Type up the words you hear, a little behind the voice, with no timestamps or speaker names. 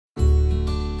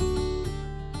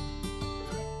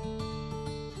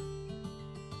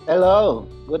Hello,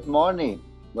 good morning.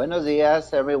 Buenos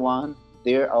dias, everyone,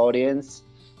 dear audience.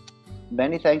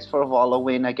 Many thanks for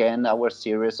following again our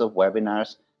series of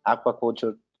webinars,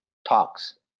 Aquaculture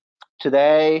Talks.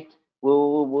 Today, we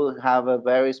will have a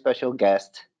very special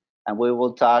guest, and we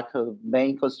will talk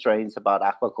main constraints about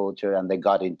aquaculture and the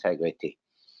gut integrity.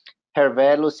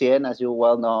 Hervé Lucien, as you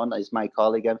well know, is my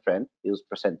colleague and friend. He was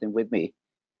presenting with me.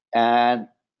 And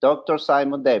Dr.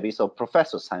 Simon Davies, or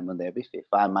Professor Simon Davies, if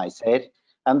I might say it.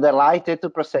 I'm delighted to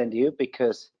present you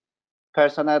because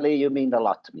personally you mean a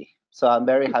lot to me. So I'm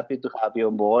very happy to have you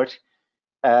on board.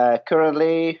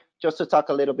 Currently, just to talk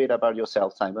a little bit about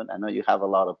yourself, Simon, I know you have a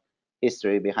lot of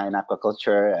history behind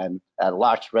aquaculture and a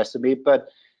large resume, but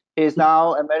he's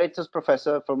now emeritus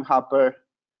professor from Harper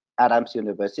Adams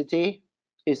University.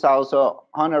 He's also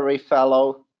honorary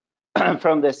fellow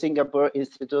from the Singapore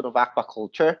Institute of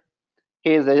Aquaculture.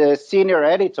 He is a senior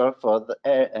editor for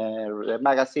the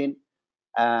magazine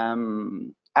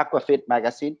Aquafit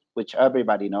magazine, which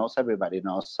everybody knows. Everybody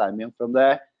knows Simon from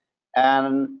there.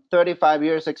 And 35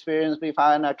 years experience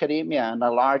behind academia and a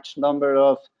large number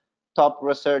of top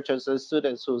researchers and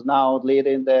students who's now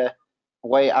leading the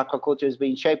way aquaculture is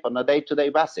being shaped on a day-to-day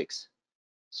basis.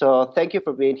 So thank you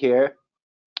for being here.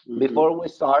 Before we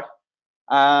start,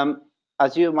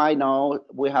 as you might know,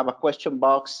 we have a question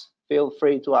box. Feel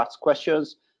free to ask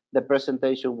questions. The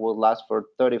presentation will last for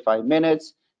 35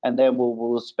 minutes, and then we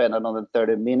will spend another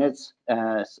 30 minutes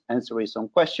answering some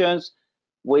questions.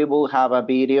 We will have a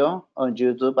video on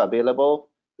YouTube available.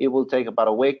 It will take about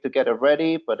a week to get it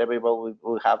ready, but everybody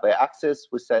will have the access.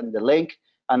 We send the link,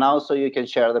 and also you can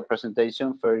share the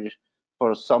presentation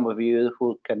for some of you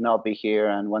who cannot be here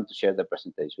and want to share the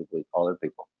presentation with other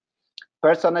people.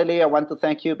 Personally, I want to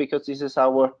thank you because this is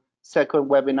our second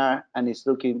webinar and it's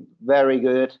looking very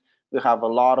good. We have a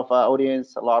lot of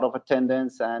audience, a lot of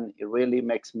attendance, and it really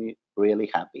makes me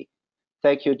really happy.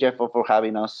 Thank you, Jefo, for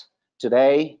having us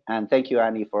today, and thank you,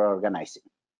 Annie, for organizing.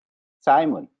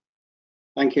 Simon.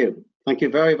 Thank you. Thank you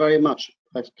very, very much.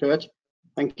 Thanks, Kurt.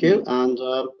 Thank you. And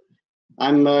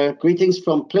I'm greetings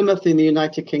from Plymouth in the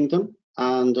United Kingdom,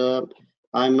 and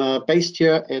I'm based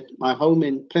here at my home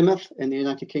in Plymouth in the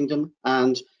United Kingdom,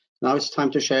 and now it's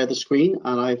time to share the screen,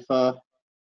 and I'm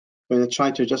going to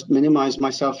try to just minimize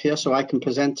myself here so I can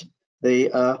present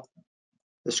the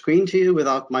screen to you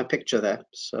without my picture there.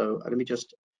 So let me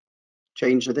just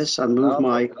change this and move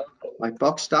my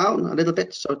box down a little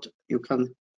bit so you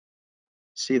can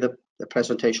see the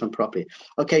presentation properly.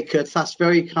 Okay, Kurt, that's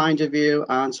very kind of you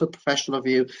and so professional of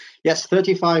you. Yes,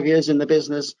 35 years in the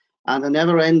business and a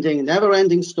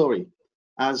never-ending story.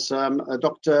 As one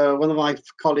of my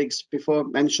colleagues before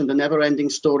mentioned, the never-ending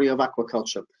story of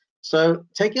aquaculture. So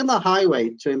taking the highway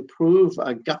to improve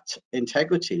gut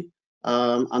integrity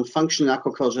and function in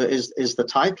aquaculture is the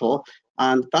title,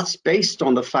 and that's based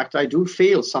on the fact I do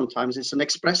feel sometimes it's an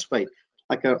expressway,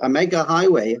 like a mega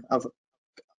highway of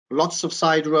lots of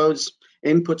side roads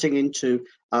inputting into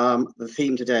the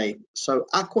theme today. So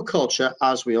aquaculture,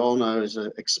 as we all know, is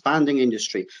an expanding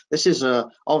industry. This is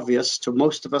obvious to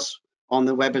most of us on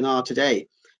the webinar today.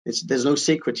 There's no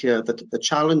secret here that the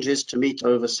challenge is to meet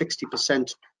over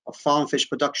 60% of farm fish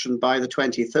production by the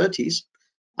 2030s,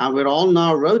 and we're on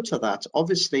our road to that.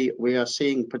 Obviously, we are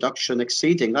seeing production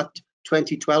exceeding that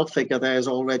 2012 figure. There is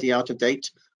already out of date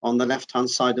on the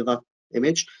left-hand side of that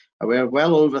image. We're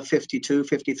well over 52,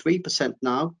 53%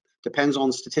 now. Depends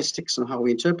on statistics and how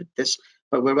we interpret this,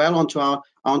 but we're well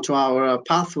onto our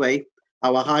pathway,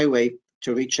 our highway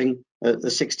to reaching the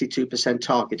 62%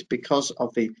 target because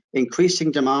of the increasing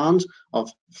demand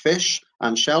of fish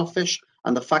and shellfish,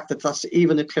 and the fact that that's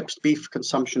even eclipsed beef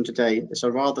consumption today is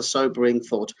a rather sobering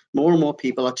thought. More and more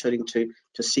people are turning to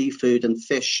seafood and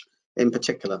fish in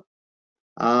particular.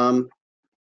 Let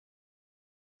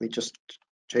me just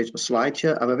change my slide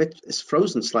here. It's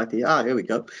frozen slightly. Here we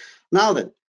go. Now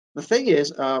then, the thing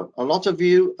is, a lot of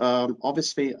you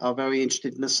obviously are very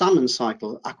interested in the salmon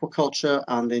cycle. Aquaculture,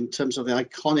 and in terms of the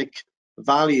iconic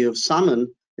value of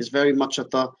salmon, is very much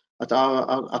at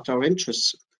our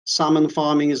interests. Salmon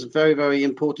farming is very, very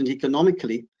important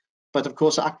economically, but of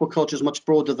course aquaculture is much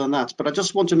broader than that. But I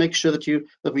just want to make sure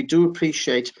that we do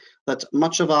appreciate that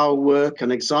much of our work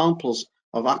and examples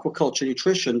of aquaculture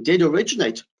nutrition did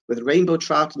originate with rainbow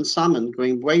trout and salmon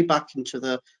going way back into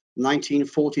the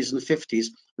 1940s and 50s.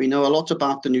 We know a lot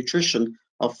about the nutrition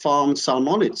of farmed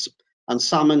salmonids, and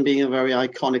salmon being a very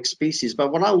iconic species.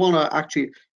 But what I want to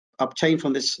actually obtain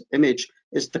from this image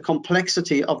is the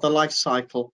complexity of the life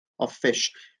cycle of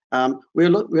fish. We're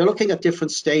looking at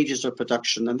different stages of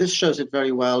production, and this shows it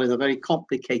very well in a very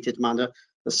complicated manner.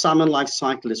 The salmon life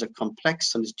cycle is a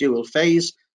complex and is dual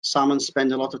phase. Salmon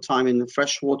spend a lot of time in the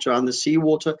freshwater and the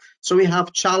seawater. So we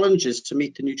have challenges to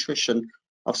meet the nutrition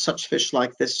of such fish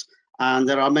like this. And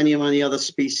there are many, many other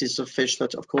species of fish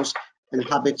that, of course,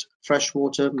 inhabit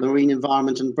freshwater, marine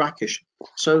environment, and brackish.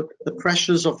 So the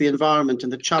pressures of the environment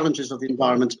and the challenges of the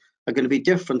environment are going to be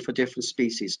different for different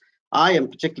species. I am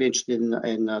particularly interested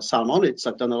in salmonids.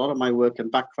 I've done a lot of my work and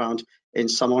background in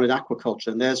salmonid aquaculture,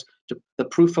 and there's the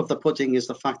proof of the pudding is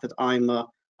the fact that I'm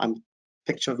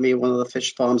picture of me at one of the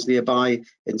fish farms nearby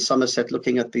in Somerset,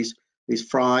 looking at these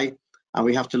fry, and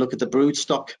we have to look at the brood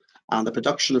stock and the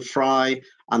production of fry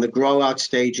and the grow out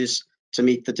stages to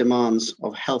meet the demands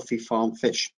of healthy farm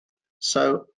fish.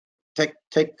 So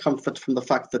take comfort from the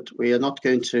fact that we are not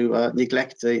going to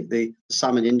neglect the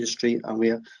salmon industry, and we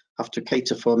have to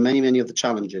cater for many, many of the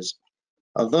challenges.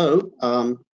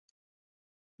 Although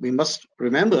we must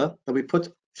remember that we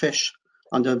put fish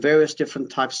under various different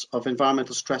types of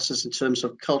environmental stresses in terms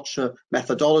of culture,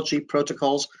 methodology,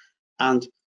 protocols, and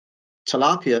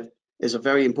tilapia is a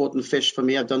very important fish for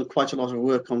me. I've done quite a lot of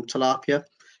work on tilapia,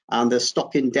 and the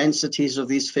stock-in densities of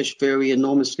these fish vary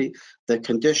enormously. The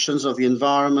conditions of the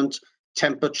environment,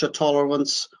 temperature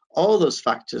tolerance, all those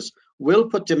factors will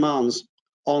put demands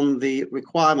on the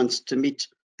requirements to meet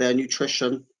their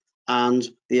nutrition and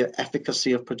the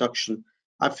efficacy of production.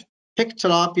 I've picked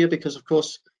tilapia because, of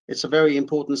course, it's a very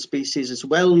important species. It's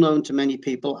well known to many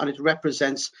people, and it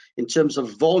represents, in terms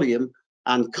of volume,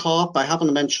 and carp. I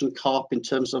haven't mentioned carp in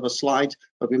terms of a slide,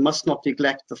 but we must not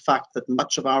neglect the fact that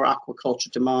much of our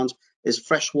aquaculture demand is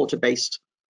freshwater based,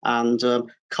 and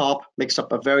carp makes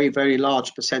up a very, very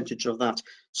large percentage of that.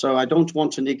 So I don't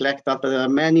want to neglect that, but there are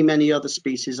many, many other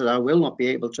species that I will not be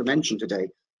able to mention today.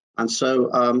 And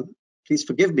so please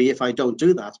forgive me if I don't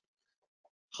do that.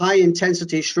 High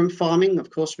intensity shrimp farming, of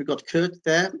course, we've got Kurt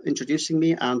there introducing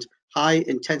me, and high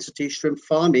intensity shrimp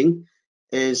farming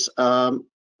is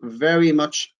very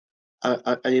much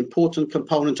an important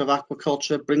component of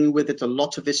aquaculture, bringing with it a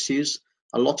lot of issues,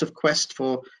 a lot of quest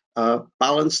for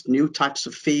balanced new types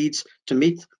of feeds to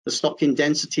meet the stock-in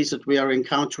densities that we are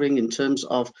encountering in terms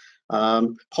of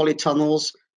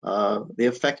polytunnels, the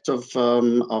effect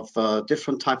of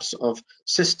different types of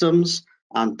systems,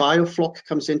 and biofloc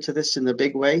comes into this in a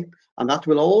big way, and that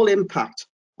will all impact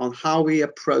on how we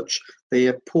approach the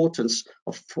importance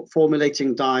of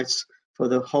formulating diets for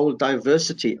the whole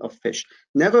diversity of fish.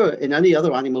 Never in any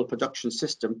other animal production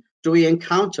system do we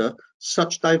encounter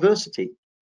such diversity,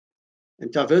 and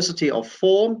diversity of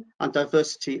form and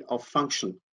diversity of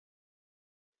function.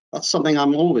 That's something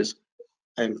I'm always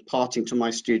imparting to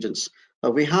my students.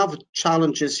 But we have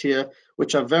challenges here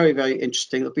which are very, very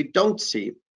interesting that we don't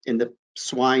see in the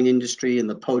swine industry, in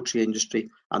the poultry industry,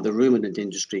 and the ruminant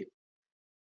industry,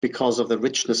 because of the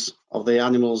richness of the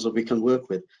animals that we can work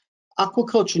with.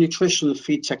 Aquaculture nutrition and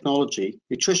feed technology,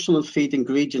 nutritional and feed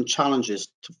ingredient challenges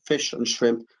to fish and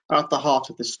shrimp are at the heart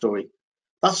of this story.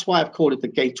 That's why I've called it the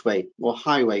gateway or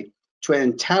highway to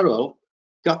enteral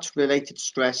gut-related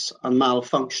stress and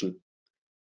malfunction.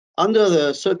 Under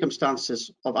the circumstances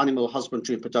of animal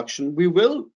husbandry and production, we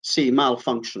will see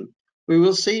malfunction. We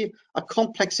will see a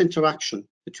complex interaction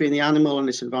between the animal and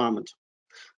its environment.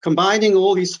 Combining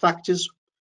all these factors,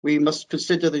 we must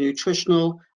consider the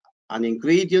nutritional and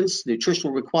ingredients,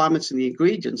 nutritional requirements and the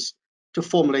ingredients to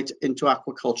formulate into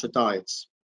aquaculture diets.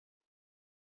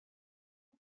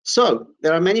 So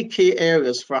there are many key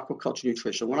areas for aquaculture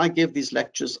nutrition. When I give these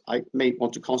lectures, I may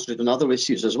want to concentrate on other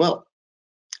issues as well.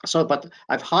 But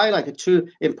I've highlighted two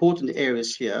important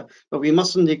areas here, but we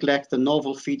mustn't neglect the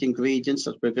novel feed ingredients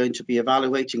that we're going to be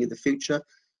evaluating in the future.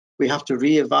 We have to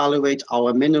reevaluate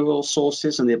our mineral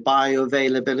sources and the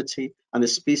bioavailability and the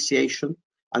speciation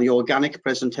and the organic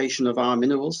presentation of our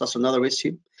minerals. That's another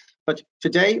issue. But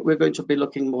today we're going to be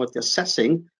looking more at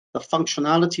assessing the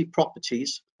functionality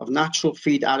properties of natural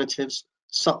feed additives,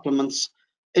 supplements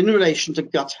in relation to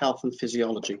gut health and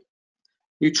physiology.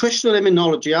 Nutritional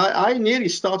immunology, I nearly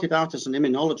started out as an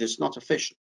immunologist, not a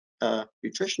fish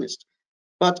nutritionist.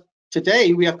 But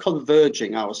today we are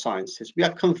converging our sciences. We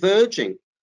are converging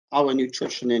our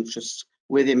nutrition interests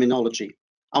with immunology.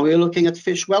 And we are looking at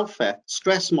fish welfare,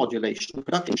 stress modulation,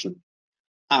 production.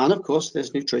 And of course,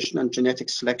 there's nutrition and genetic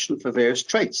selection for various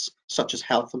traits, such as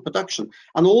health and production.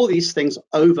 And all these things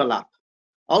overlap.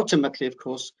 Ultimately, of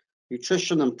course,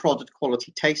 nutrition and product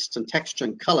quality, taste and texture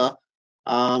and color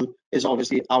is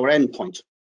obviously our end point.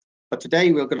 But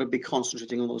today we're going to be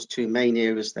concentrating on those two main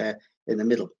areas there in the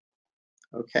middle.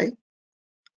 Okay.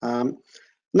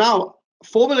 Now,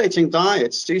 formulating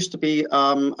diets used to be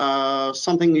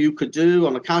something you could do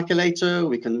on a calculator.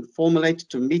 We can formulate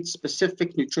to meet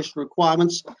specific nutritional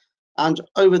requirements. And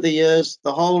over the years,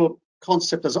 the whole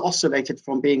concept has oscillated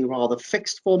from being rather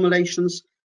fixed formulations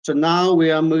to now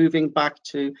we are moving back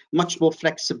to much more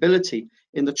flexibility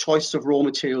in the choice of raw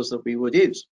materials that we would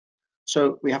use.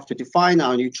 So we have to define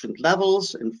our nutrient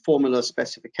levels in formula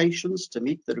specifications to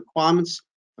meet the requirements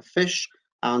of fish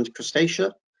and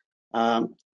crustacea,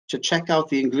 to check out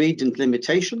the ingredient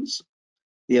limitations,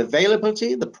 the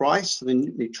availability, the price, the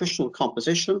nutritional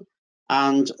composition,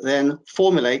 and then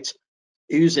formulate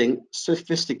using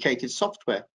sophisticated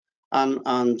software.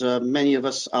 And many of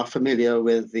us are familiar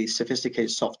with the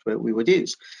sophisticated software we would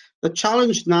use. The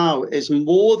challenge now is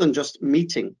more than just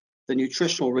meeting the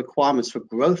nutritional requirements for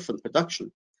growth and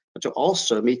production, but to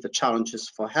also meet the challenges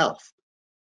for health.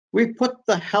 We put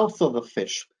the health of the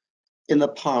fish in the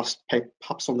past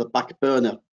perhaps on the back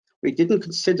burner. We didn't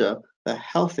consider the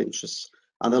health interests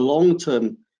and the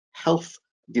long-term health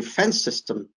defense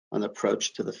system and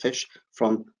approach to the fish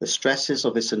from the stresses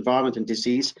of this environment and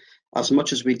disease as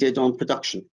much as we did on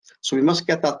production. So we must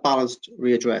get that balance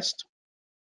readdressed.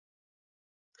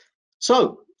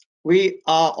 So we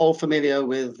are all familiar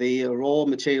with the raw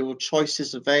material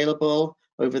choices available.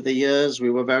 Over the years,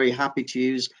 we were very happy to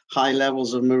use high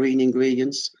levels of marine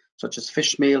ingredients, such as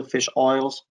fish meal, fish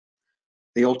oils.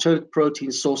 The alternate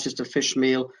protein sources to fish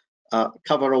meal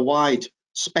cover a wide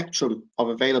spectrum of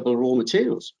available raw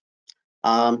materials.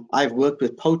 I've worked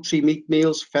with poultry meat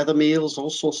meals, feather meals,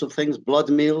 all sorts of things, blood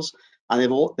meals, and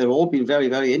they've all been very,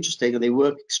 very interesting and they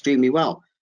work extremely well.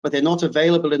 But they're not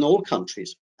available in all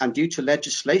countries. And due to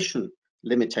legislation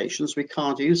limitations, we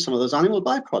can't use some of those animal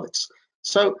byproducts.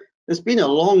 So there's been a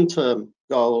long-term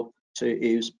goal to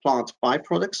use plant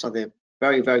byproducts, and they're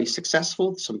very, very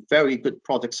successful. Some very good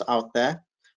products out there.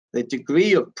 The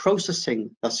degree of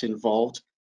processing that's involved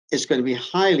is going to be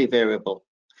highly variable.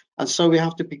 And so we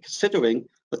have to be considering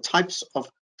the types of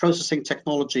processing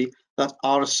technology that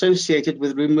are associated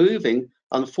with removing,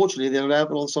 unfortunately, the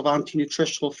levels of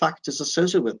anti-nutritional factors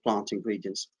associated with plant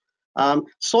ingredients.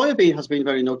 Soybean has been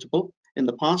very notable in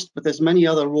the past, but there's many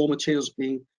other raw materials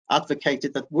being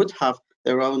advocated that would have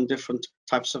their own different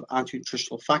types of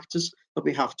anti-nutritional factors that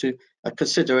we have to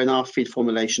consider in our feed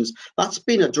formulations. That's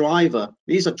been a driver.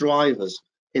 These are drivers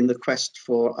in the quest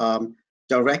for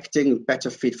directing better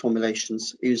feed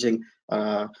formulations using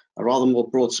a rather more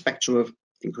broad spectrum of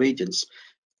ingredients.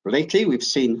 Lately, we've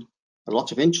seen a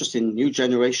lot of interest in new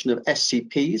generation of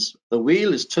SCPs. The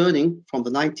wheel is turning from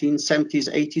the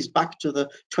 1970s, 80s back to the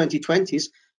 2020s.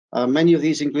 Many of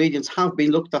these ingredients have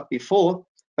been looked at before,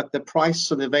 but the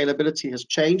price and availability has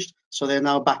changed, so they're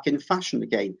now back in fashion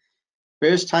again.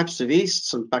 Various types of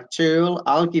yeasts and bacterial,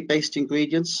 algae-based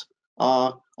ingredients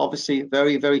are obviously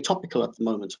very, very topical at the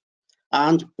moment.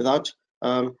 And without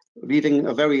leaving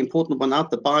a very important one out,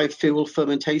 the biofuel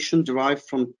fermentation derived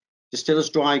from distillers'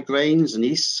 dry grains and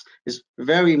yeasts is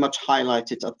very much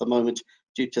highlighted at the moment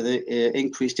due to the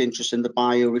increased interest in the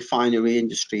biorefinery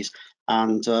industries.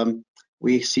 And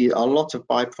we see a lot of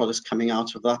byproducts coming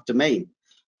out of that domain.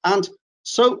 And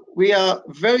so we are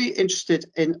very interested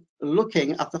in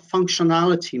looking at the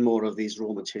functionality more of these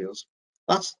raw materials.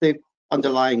 That's the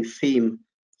underlying theme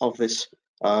of this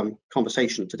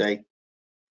conversation today.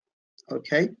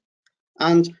 Okay,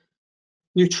 and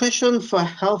nutrition for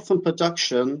health and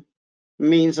production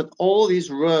means that all these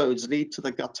roads lead to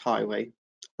the gut highway.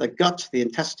 The gut, the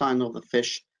intestine of the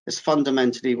fish, is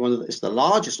fundamentally it's the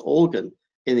largest organ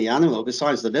in the animal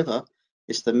besides the liver.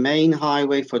 It's the main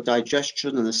highway for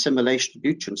digestion and assimilation of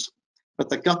nutrients. But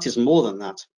the gut is more than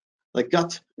that. The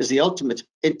gut is the ultimate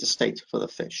interstate for the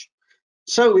fish.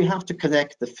 So we have to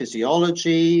connect the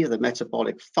physiology, the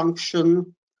metabolic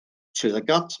function to the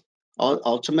gut.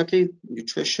 Ultimately,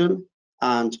 nutrition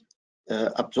and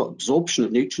absorption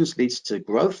of nutrients leads to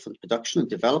growth and production and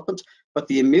development. But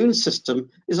the immune system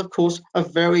is, of course, a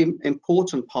very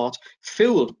important part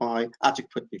fueled by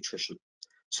adequate nutrition.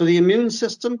 So the immune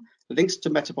system links to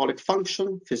metabolic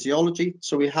function, physiology.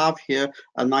 So we have here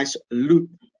a nice loop,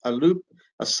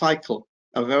 a cycle,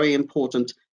 of very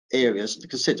important areas to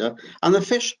consider. And the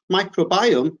fish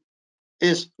microbiome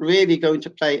is really going to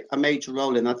play a major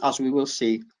role in that, as we will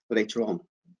see later on.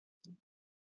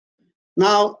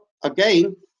 Now,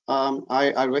 again,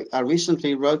 I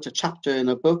recently wrote a chapter in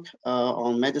a book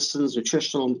on medicines,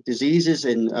 nutritional diseases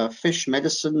in fish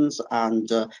medicines and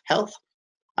health.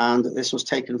 And this was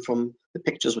taken from, the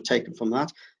pictures were taken from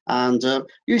that. And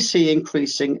you see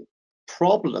increasing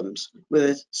problems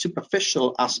with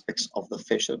superficial aspects of the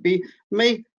fish that we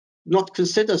may not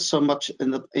consider so much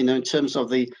in the, in terms of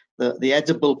the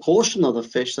edible portion of the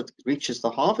fish that reaches the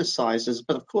harvest sizes.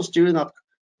 But of course, during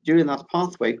that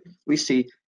pathway, we see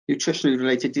nutritionally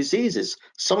related diseases.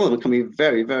 Some of them can be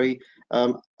very, very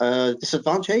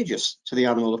disadvantageous to the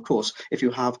animal, of course. If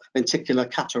you have lenticular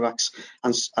cataracts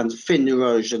and fin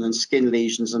erosion and skin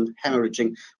lesions and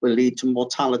hemorrhaging will lead to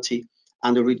mortality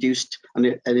and a reduced and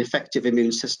an effective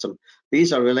immune system.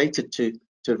 These are related to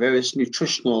various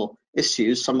nutritional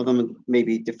issues. Some of them may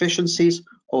be deficiencies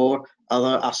or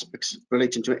other aspects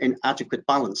relating to inadequate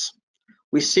balance.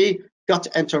 We see gut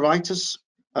enteritis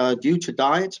due to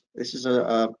diet. This is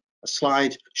a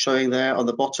slide showing there on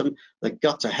the bottom the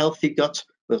gut, a healthy gut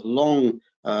with long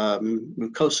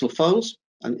mucosal folds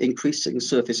and increasing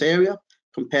surface area,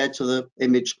 compared to the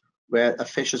image where a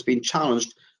fish has been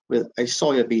challenged with a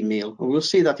soybean meal. And we'll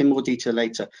see that in more detail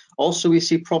later. Also, we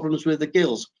see problems with the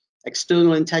gills,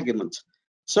 external integument.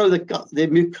 So the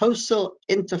mucosal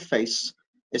interface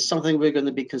is something we're going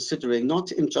to be considering,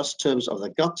 not in just terms of the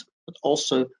gut, but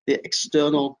also the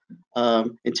external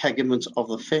integument of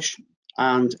the fish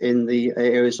and in the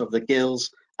areas of the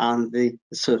gills and the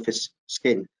surface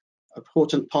skin. An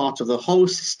important part of the whole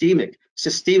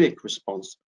systemic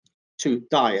response to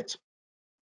diet.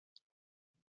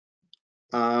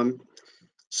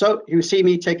 So you see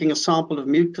me taking a sample of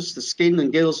mucus. The skin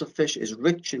and gills of fish is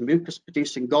rich in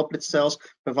mucus-producing goblet cells,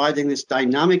 providing this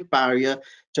dynamic barrier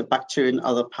to bacteria and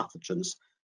other pathogens.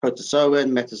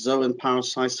 Protozoan, metazoan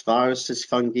parasites, viruses,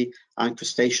 fungi, and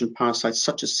crustacean parasites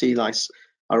such as sea lice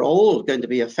are all going to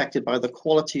be affected by the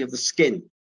quality of the skin.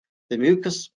 The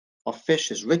mucus of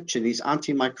fish is rich in these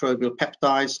antimicrobial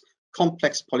peptides,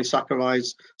 complex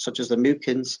polysaccharides such as the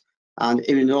mucins, and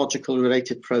immunological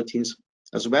related proteins,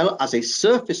 as well as a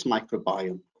surface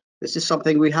microbiome. This is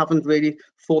something we haven't really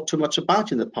thought too much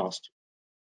about in the past.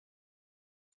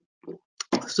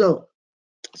 So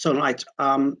right,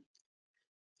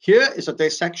 here is a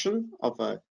dissection of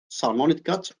a salmonid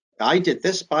gut. I did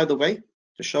this, by the way,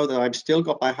 to show that I've still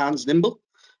got my hands nimble.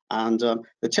 And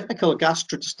the typical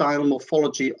gastrointestinal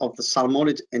morphology of the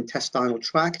salmonid intestinal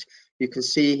tract, you can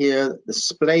see here the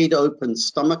splayed open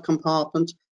stomach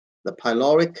compartment, the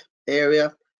pyloric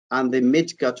area, and the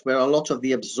midgut, where a lot of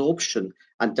the absorption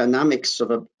and dynamics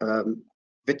of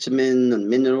vitamin and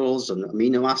minerals and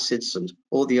amino acids and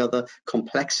all the other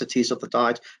complexities of the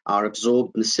diet are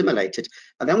absorbed and assimilated.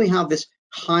 And then we have this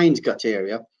hindgut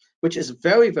area, which is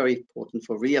very, very important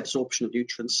for reabsorption of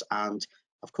nutrients and,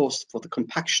 of course, for the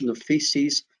compaction of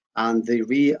feces and the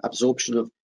reabsorption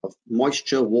of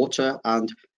moisture, water,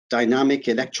 and dynamic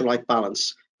electrolyte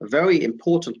balance. A very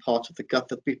important part of the gut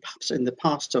that we perhaps in the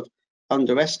past have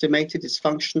underestimated its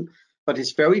function, but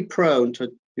is very prone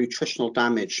to nutritional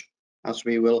damage, as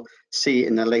we will see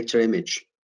in a later image.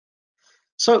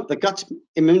 So the gut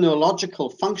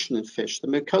immunological function in fish, the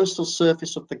mucosal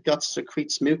surface of the gut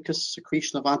secretes mucus,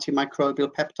 secretion of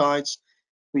antimicrobial peptides.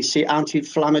 We see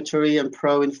anti-inflammatory and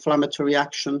pro-inflammatory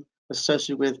action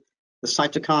associated with the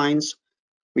cytokines.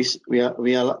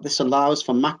 This allows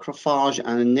for macrophage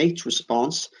and innate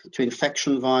response to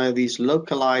infection via these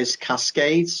localized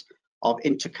cascades of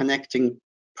interconnecting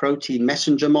protein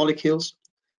messenger molecules.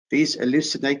 These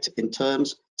elucidate in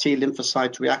terms T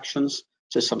lymphocyte reactions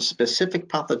to some specific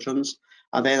pathogens,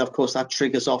 and then of course that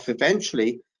triggers off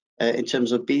eventually in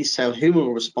terms of B cell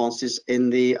humoral responses in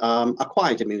the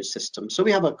acquired immune system. So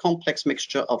we have a complex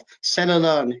mixture of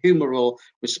cellular and humoral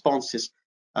responses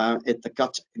at the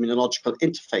gut immunological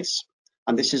interface,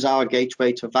 and this is our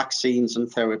gateway to vaccines and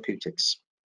therapeutics.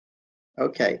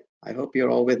 Okay, I hope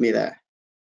you're all with me there.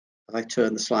 If I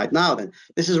turn the slide now, then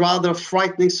this is rather a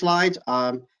frightening slide.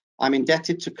 I'm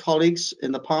indebted to colleagues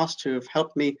in the past who have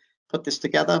helped me put this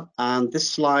together, and this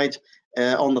slide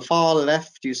on the far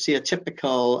left, you see a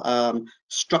typical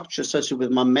structure associated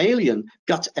with mammalian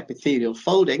gut epithelial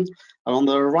folding, and on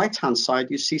the right hand side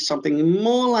you see something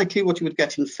more likely what you would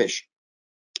get in fish.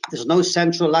 There's no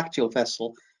central lacteal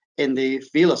vessel in the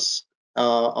velus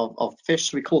of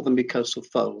fish. We call them mucosal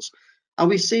folds. And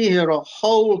we see here a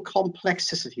whole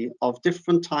complexity of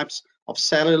different types of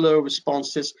cellular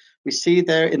responses. We see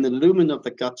there in the lumen of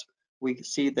the gut, we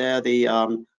see there the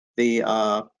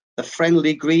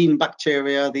friendly green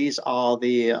bacteria. These are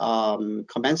the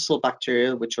commensal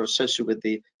bacteria, which are associated with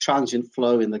the transient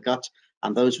flow in the gut,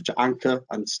 and those which anchor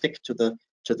and stick to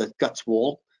the gut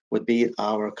wall would be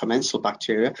our commensal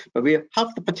bacteria. But we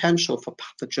have the potential for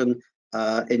pathogen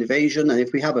invasion, and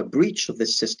if we have a breach of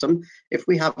this system,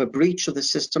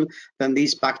 then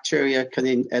these bacteria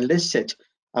can elicit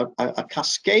a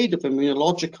cascade of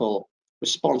immunological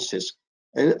responses,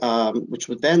 which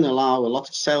would then allow a lot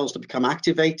of cells to become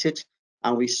activated.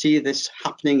 And we see this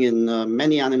happening in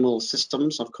many animal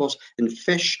systems. Of course, in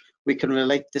fish, we can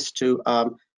relate this to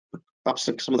perhaps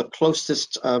some of the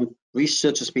closest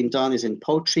research that's been done is in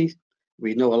poultry.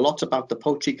 We know a lot about the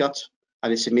poultry gut.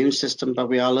 and its immune system, but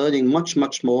we are learning much,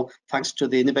 much more thanks to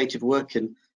the innovative work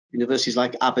in universities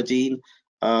like Aberdeen,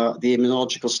 the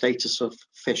immunological status of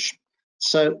fish.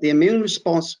 So the immune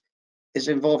response is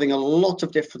involving a lot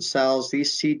of different cells,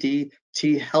 these CD,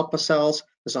 T helper cells.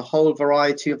 There's a whole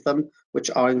variety of them which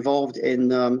are involved in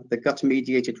the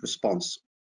gut-mediated response.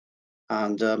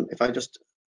 And if I just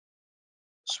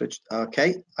switch,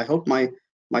 okay, I hope my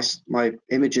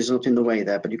image is not in the way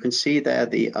there, but you can see there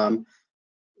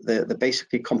the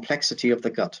basically complexity of the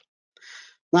gut.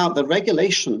 Now, the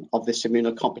regulation of this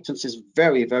immunocompetence is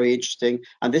very, very interesting,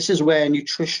 and this is where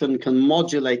nutrition can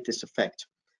modulate this effect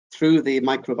through the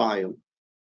microbiome.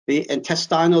 The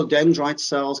intestinal dendrite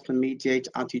cells can mediate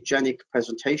antigenic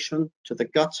presentation to the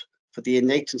gut for the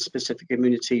innate and specific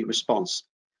immunity response.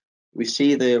 We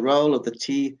see the role of the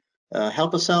T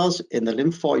helper cells in the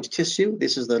lymphoid tissue.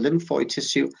 This is the lymphoid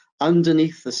tissue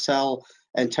underneath the cell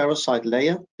enterocyte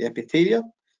layer, the epithelia,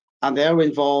 and they're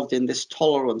involved in this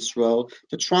tolerance role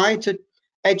to try to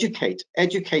educate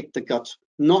the gut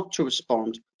not to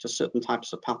respond to certain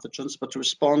types of pathogens, but to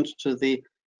respond to the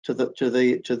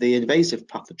invasive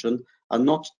pathogen, and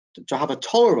not to have a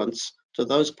tolerance to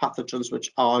those pathogens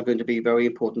which are going to be very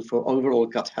important for overall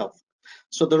gut health.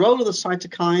 So the role of the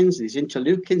cytokines, these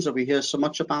interleukins that we hear so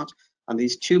much about, and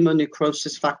these tumor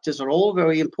necrosis factors are all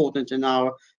very important in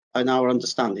our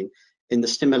understanding in the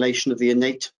stimulation of the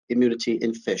innate immunity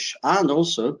in fish, and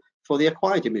also for the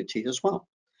acquired immunity as well.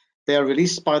 They are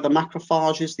released by the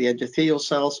macrophages, the endothelial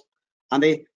cells, and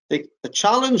the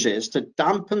challenge is to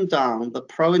dampen down the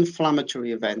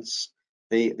pro-inflammatory events,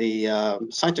 the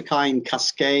cytokine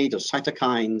cascade or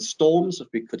cytokine storms that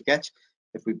we could get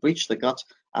if we breach the gut,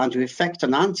 and to effect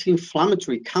an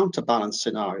anti-inflammatory counterbalance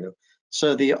scenario.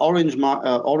 So the orange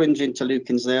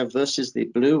interleukins there versus the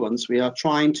blue ones, we are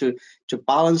trying to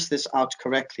balance this out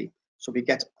correctly, so we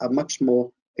get a much more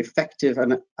effective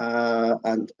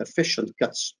and efficient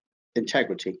gut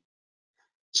integrity.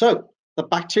 So the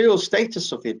bacterial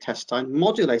status of the intestine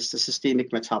modulates the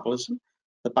systemic metabolism,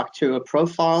 the bacterial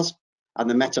profiles, and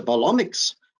the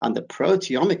metabolomics and the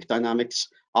proteomic dynamics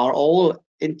are all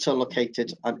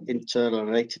interlocated and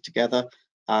interrelated together,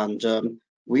 and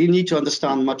we need to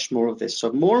understand much more of this.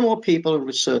 So more and more people and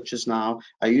researchers now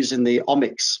are using the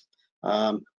omics,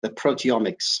 the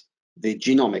proteomics, the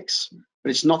genomics, but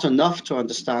it's not enough to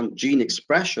understand gene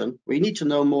expression. We need to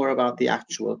know more about the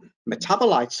actual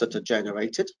metabolites that are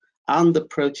generated and the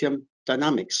proteome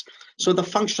dynamics. So the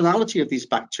functionality of these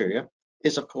bacteria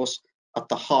is, of course, at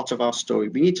the heart of our story.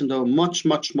 We need to know much,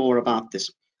 much more about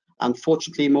this.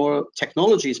 Unfortunately, more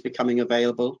technology is becoming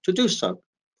available to do so.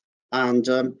 And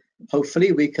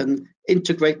hopefully we can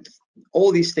integrate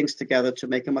all these things together to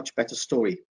make a much better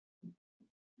story.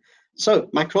 So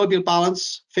microbial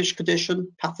balance, fish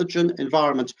condition, pathogen,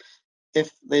 environment.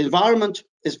 If the environment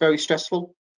is very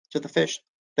stressful to the fish,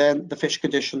 then the fish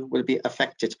condition will be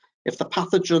affected. If the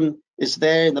pathogen is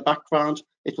there in the background,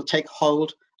 it will take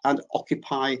hold and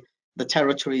occupy the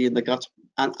territory in the gut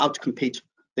and outcompete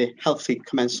the healthy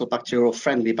commensal bacteria or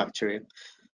friendly bacteria.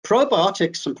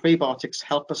 Probiotics and prebiotics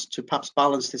help us to perhaps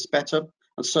balance this better,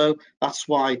 and so that's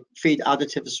why feed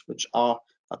additives, which are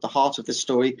at the heart of this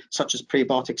story, such as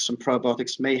prebiotics and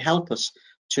probiotics, may help us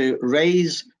to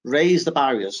raise the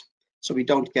barriers so we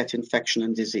don't get infection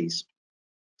and disease.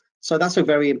 So that's a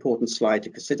very important slide to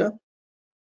consider.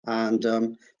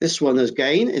 And this one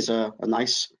again is a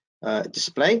nice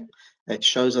display. It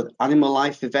shows that animal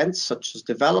life events such as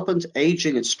development,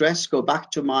 aging, and stress go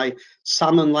back to my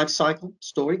salmon life cycle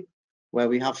story, where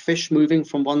we have fish moving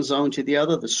from one zone to the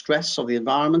other, the stress of the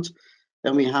environment.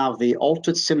 Then we have the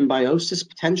altered symbiosis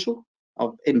potential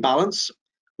of imbalance.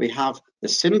 We have the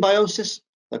symbiosis,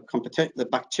 the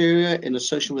bacteria in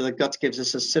association with the gut gives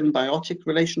us a symbiotic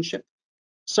relationship.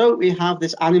 So we have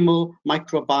this animal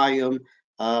microbiome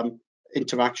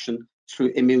interaction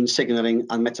through immune signaling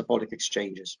and metabolic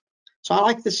exchanges. So I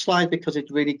like this slide because it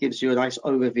really gives you a nice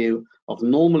overview of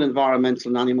normal environmental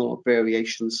and animal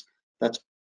variations that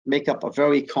make up a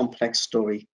very complex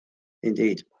story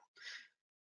indeed.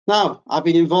 Now, I've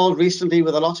been involved recently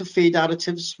with a lot of feed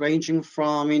additives, ranging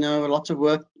from, a lot of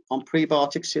work on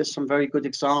prebiotics. Here's some very good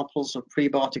examples of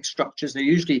prebiotic structures. They're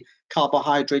usually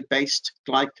carbohydrate-based,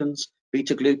 glycans,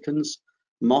 beta-glucans,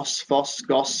 MOS, FOS,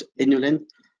 GOS, inulin.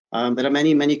 There are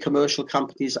many, many commercial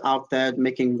companies out there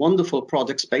making wonderful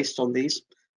products based on these.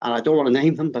 And I don't want to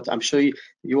name them, but I'm sure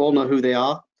you all know who they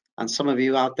are. And some of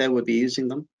you out there would be using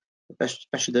them,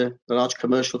 especially the large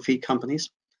commercial feed companies.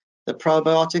 The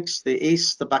probiotics, the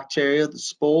yeast, the bacteria, the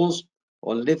spores,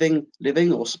 or living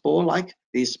or spore-like,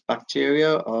 these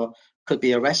bacteria could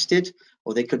be arrested,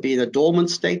 or they could be in a dormant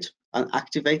state and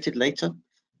activated later.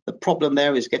 The problem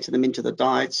there is getting them into the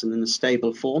diets and in a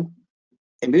stable form.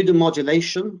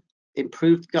 Immunomodulation,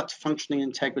 improved gut functioning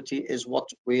integrity is what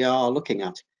we are looking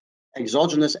at.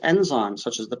 Exogenous enzymes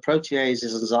such as the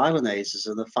proteases and xylanases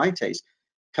and the phytase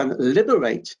can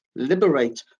liberate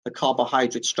the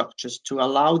carbohydrate structures to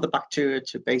allow the bacteria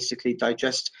to basically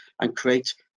digest and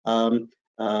create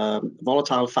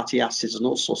volatile fatty acids and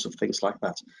all sorts of things like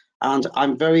that. And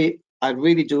I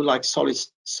really do like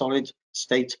solid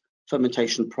state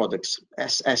fermentation products,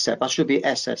 SSF. That should be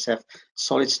SSF,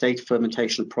 solid state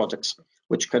fermentation products,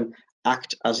 which can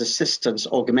act as assistants,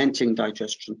 augmenting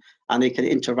digestion, and they can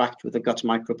interact with the gut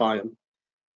microbiome.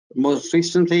 Most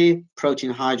recently,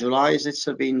 protein hydrolysates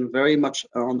have been very much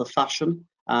on the fashion,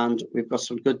 and we've got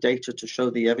some good data to show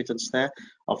the evidence there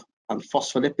of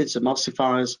phospholipids,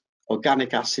 emulsifiers,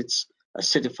 organic acids,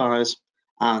 acidifiers,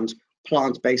 and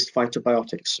plant-based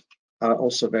phytobiotics are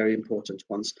also very important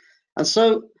ones. And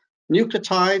so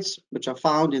nucleotides, which are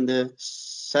found in the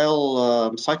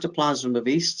cell cytoplasm of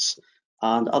yeasts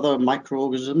and other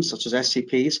microorganisms such as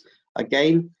SCPs,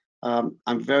 again,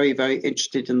 I'm very, very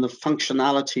interested in the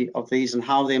functionality of these and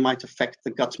how they might affect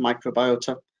the gut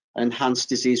microbiota and enhance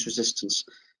disease resistance.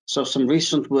 So some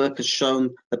recent work has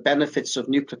shown the benefits of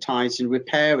nucleotides in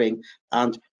repairing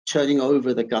and turning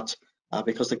over the gut,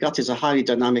 because the gut is a highly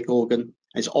dynamic organ.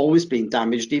 It's always been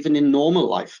damaged. Even in normal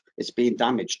life, it's being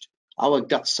damaged. Our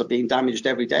guts are being damaged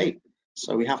every day.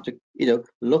 So we have to,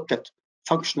 look at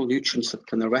functional nutrients that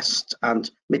can arrest and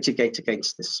mitigate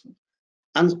against this.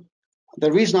 And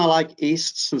the reason I like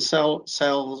yeasts and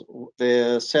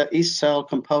the yeast cell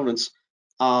components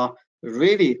are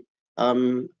really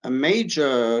a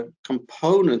major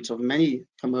component of many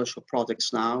commercial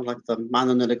products now, like the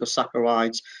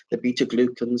mononucleosaccharides, the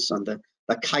beta-glucans, and the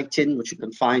chitin, which you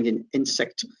can find in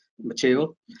insect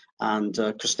material, and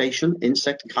crustacean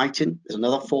insect chitin is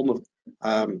another form of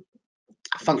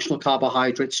functional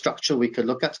carbohydrate structure we could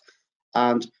look at.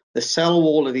 And the cell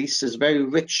wall of yeast is very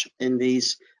rich in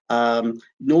these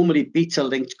normally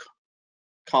beta-linked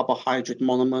carbohydrate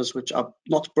monomers, which are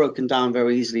not broken down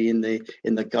very easily in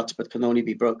the gut, but can only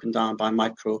be broken down by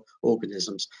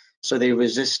microorganisms. So they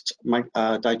resist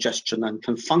digestion and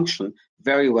can function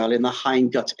very well in the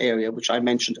hindgut area, which I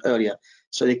mentioned earlier.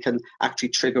 So they can actually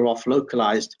trigger off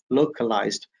localized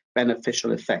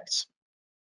beneficial effects.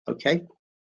 Okay,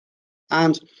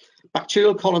 and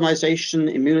bacterial colonization,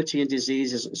 immunity, and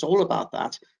disease is all about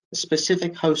that. The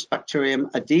specific host bacterium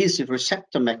adhesive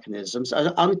receptor mechanisms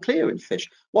are unclear in fish.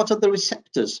 What are the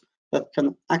receptors that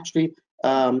can actually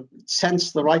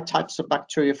sense the right types of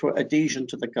bacteria for adhesion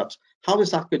to the gut? How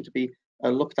is that going to be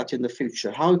looked at in the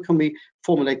future? How can we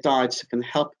formulate diets that can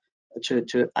help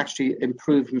to actually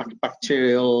improve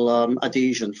bacterial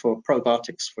adhesion for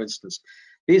probiotics, for instance?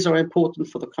 These are important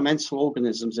for the commensal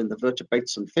organisms in the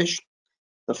vertebrates and fish.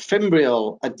 The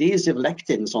fimbrial adhesive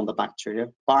lectins on the bacteria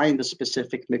bind the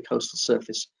specific mucosal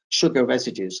surface, sugar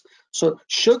residues. So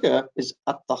sugar is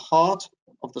at the heart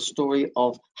of the story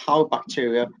of how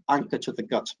bacteria anchor to the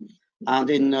gut. And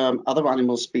in other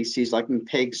animal species, like in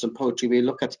pigs and poultry, we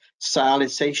look at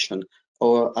sialization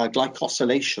or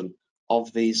glycosylation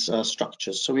of these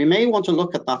structures. So we may want to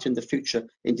look at that in the future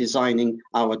in designing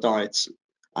our diets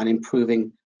and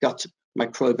improving gut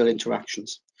microbial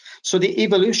interactions. So the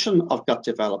evolution of gut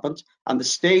development and the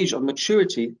stage of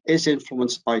maturity is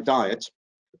influenced by diet.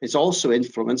 It's also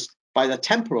influenced by the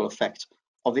temporal effect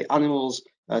of the animal's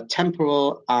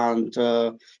temporal and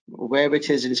where it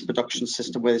is in its production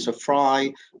system, whether it's a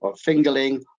fry or a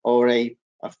fingerling or a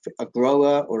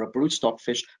grower or a broodstock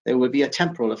fish. There will be a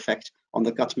temporal effect on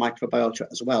the gut microbiota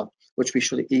as well, which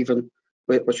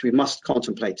we must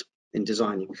contemplate in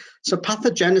designing. So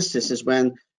pathogenesis is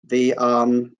when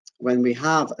we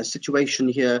have a situation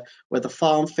here where the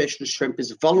farm fish and shrimp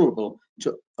is vulnerable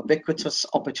to ubiquitous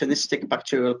opportunistic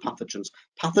bacterial pathogens.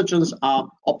 Pathogens are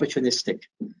opportunistic.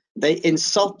 They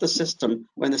insult the system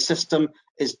when the system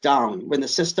is down. When the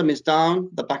system is down,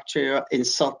 the bacteria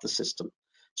insult the system.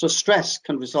 So stress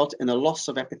can result in a loss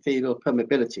of epithelial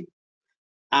permeability,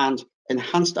 and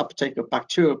enhanced uptake of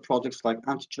bacterial products like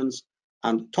antigens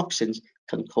and toxins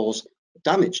can cause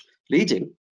damage,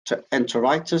 leading to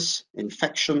enteritis,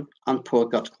 infection, and poor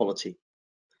gut quality.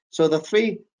 So the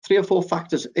three or four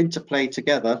factors interplay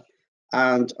together,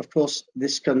 and of course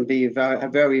this can be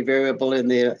very variable in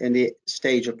the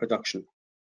stage of production.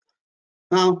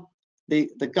 Now,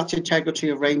 the gut integrity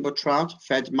of rainbow trout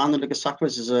fed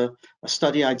mononucleosaccharides is a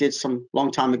study I did some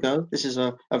long time ago. This is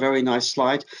a very nice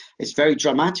slide. It's very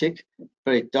dramatic,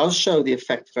 but it does show the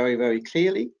effect very, very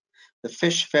clearly. The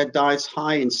fish fed diets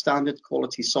high in standard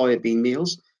quality soybean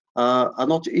meals are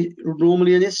not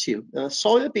normally an issue.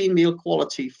 Soybean meal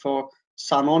quality for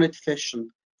salmonid fish and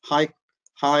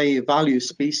high value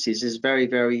species is very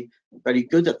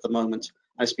good at the moment.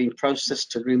 It's been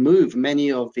processed to remove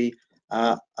many of the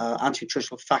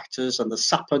anti-nutritional factors and the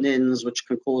saponins, which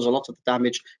can cause a lot of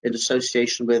damage in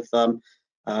association with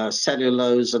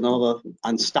cellulose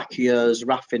and stachyose,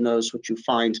 raffinose, which you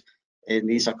find in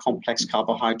these are complex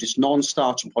carbohydrates,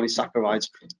 non-starch polysaccharides,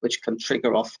 which can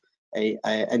trigger off a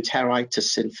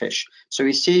enteritis in fish. So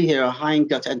we see here a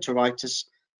hindgut enteritis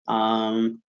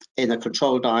in a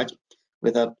controlled diet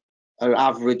with a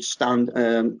average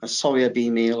a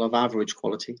soybean meal of average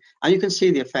quality, and you can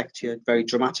see the effect here very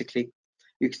dramatically.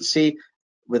 You can see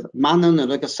with mannan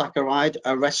and oligosaccharide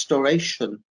a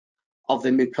restoration of the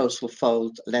mucosal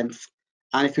fold length,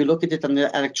 and if you look at it on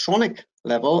the electronic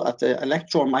level, at the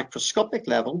electron microscopic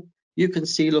level, you can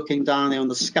see, looking down there on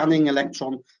the scanning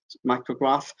electron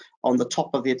micrograph on the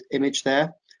top of the image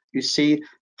there, you see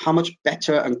how much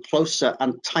better and closer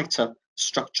and tighter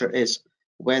structure is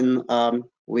when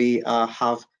we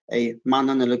have a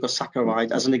mannan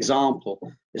oligosaccharide as an example,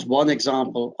 is one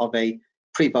example of a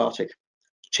prebiotic,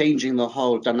 changing the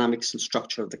whole dynamics and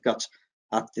structure of the gut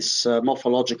at this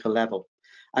morphological level.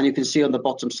 And you can see on the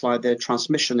bottom slide there,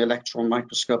 transmission electron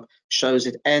microscope shows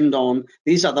it end on.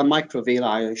 These are the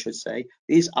microvilli, I should say.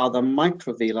 These are the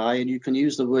microvilli, and you can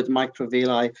use the word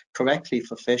microvilli correctly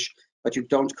for fish, but you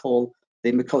don't call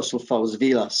the mucosal folds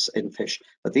villus in fish.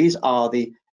 But these are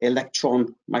the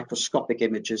electron microscopic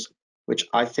images, which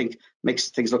I think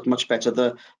makes things look much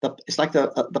better. It's like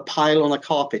the pile on a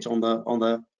carpet on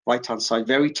the right-hand side,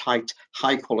 very tight,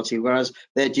 high quality, whereas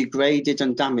they're degraded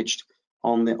and damaged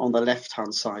on the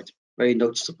left-hand side, very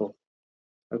noticeable.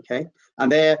 Okay,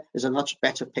 and there is a much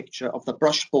better picture of the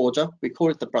brush border. We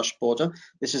call it the brush border.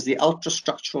 This is the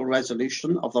ultrastructural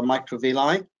resolution of the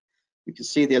microvilli. You can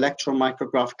see the electron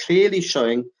micrograph clearly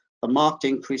showing the marked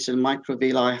increase in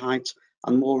microvilli height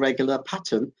and more regular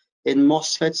pattern in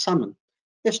moss-fed salmon.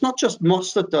 It's not just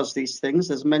moss that does these things.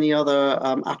 There's many other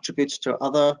attributes to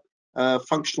other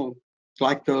functional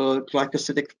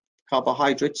glycosidic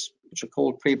carbohydrates, which are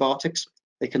called prebiotics.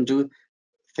 They can do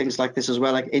things like this as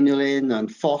well, like inulin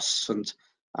and phos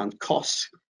and cos,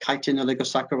 chitin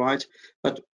oligosaccharide.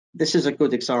 But this is a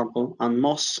good example, and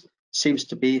moss seems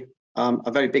to be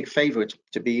a very big favorite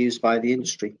to be used by the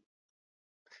industry.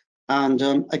 And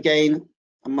again,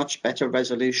 a much better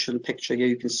resolution picture here.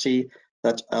 You can see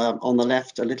that on the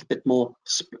left, a little bit more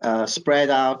spread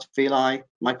out villi,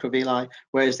 microvilli,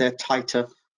 whereas they're tighter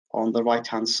on the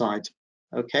right-hand side.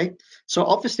 Okay, so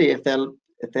obviously if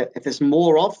there's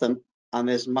more of them and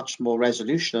there's much more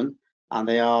resolution, and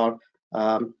they are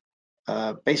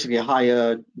basically a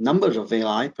higher number of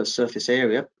villi per surface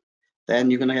area, then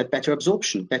you're going to get better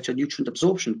absorption, better nutrient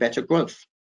absorption, better growth.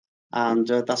 And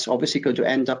that's obviously going to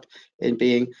end up in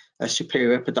being a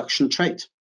superior production trait.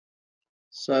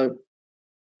 So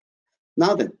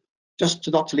now then,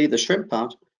 just not to leave the shrimp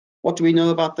out, what do we know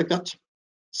about the gut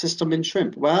system in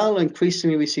shrimp? Well,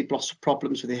 increasingly we see lots of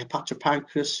problems with the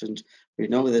hepatopancreas, and we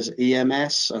know there's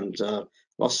EMS and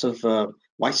lots of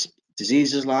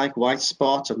diseases like white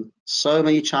spot, and so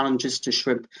many challenges to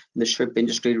shrimp in the shrimp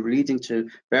industry, leading to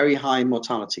very high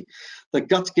mortality. The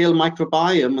gut-gill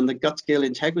microbiome and the gut-gill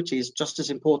integrity is just as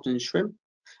important in shrimp,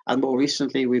 and more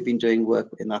recently we've been doing work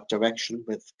in that direction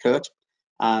with Kurt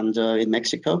and in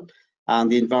Mexico, and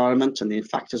the environment and the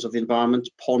factors of the environment,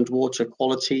 pond water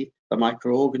quality, the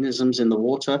microorganisms in the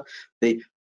water, the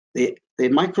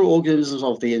microorganisms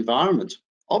of the environment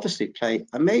obviously play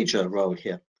a major role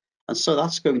here. And so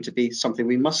that's going to be something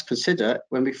we must consider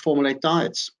when we formulate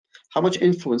diets. How much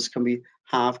influence can we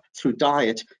have through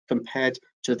diet compared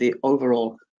to the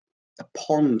overall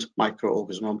pond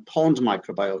microorganism, pond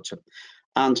microbiota?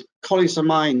 And colleagues of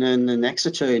mine in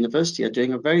Exeter University are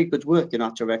doing a very good work in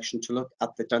that direction to look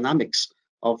at the dynamics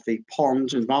of the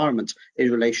pond environment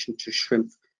in relation to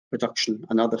shrimp production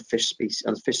and other fish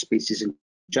species in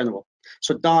general.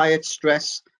 So diet,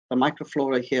 stress, the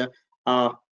microflora here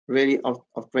are really of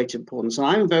great importance. And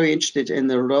I'm very interested in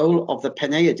the role of the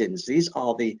penaiodins. These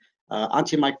are the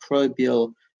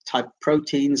antimicrobial type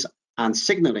proteins and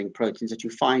signaling proteins that you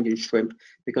find in shrimp,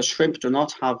 because shrimp do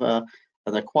not have an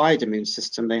acquired immune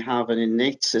system. They have an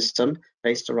innate system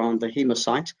based around the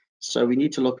hemocyte. So we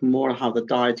need to look more at how the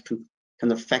diet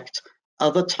can affect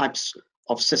other types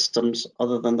of systems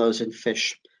other than those in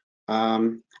fish.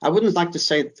 I wouldn't like to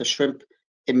say that the shrimp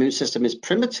immune system is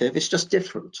primitive. It's just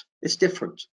different. It's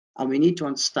different. And we need to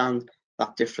understand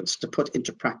that difference to put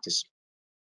into practice.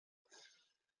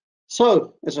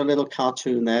 So there's a little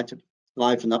cartoon there to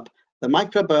liven up. The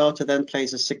microbiota then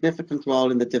plays a significant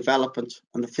role in the development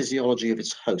and the physiology of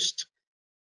its host.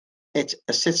 It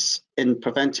assists in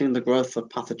preventing the growth of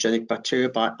pathogenic bacteria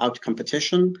by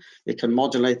outcompetition. It can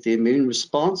modulate the immune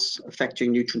response,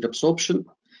 affecting nutrient absorption.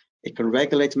 It can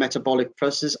regulate metabolic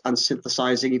processes and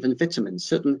synthesizing even vitamins.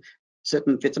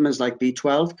 Certain vitamins like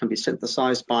B12 can be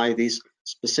synthesized by these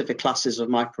specific classes of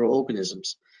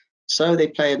microorganisms. So they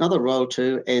play another role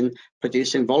too in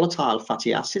producing volatile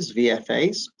fatty acids,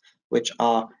 VFAs, which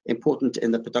are important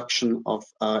in the production of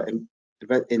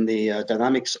in the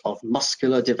dynamics of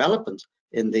muscular development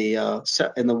in the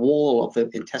wall of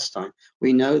the intestine.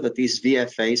 We know that these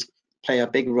VFAs play a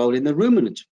big role in the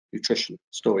ruminant nutrition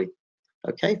story.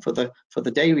 Okay, for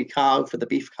the dairy cow, for the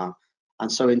beef cow.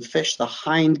 And so in fish, the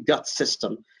hind gut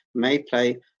system may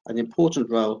play an important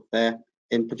role there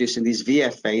in producing these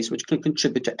VFAs, which can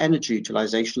contribute to energy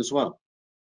utilization as well.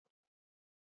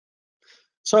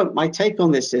 So my take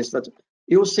on this is that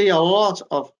you'll see a lot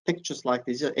of pictures like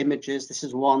these images. This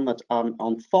is one that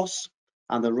on FOS,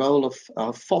 and the role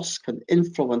of FOS can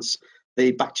influence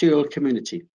the bacterial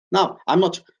community. Now, I'm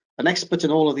not an expert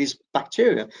in all of these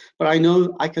bacteria, but I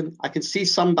know I can see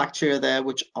some bacteria there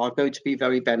which are going to be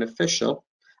very beneficial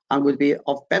and would be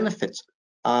of benefit,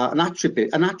 an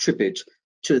attribute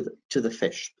to the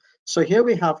fish. So here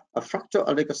we have a fructo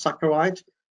oligosaccharide,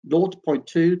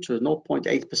 0.2 to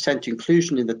 0.8%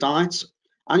 inclusion in the diets,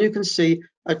 and you can see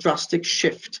a drastic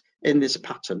shift in this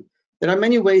pattern. There are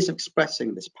many ways of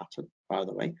expressing this pattern, by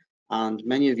the way, and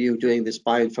many of you doing this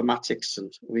bioinformatics,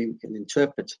 and we can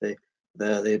interpret the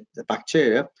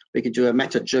bacteria. We can do a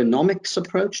metagenomics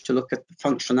approach to look at the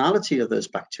functionality of those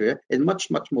bacteria in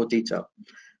much more detail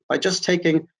by just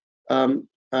taking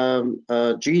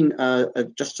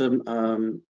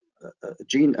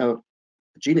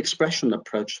gene expression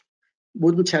approach.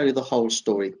 Wouldn't tell you the whole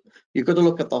story. You've got to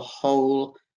look at the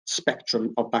whole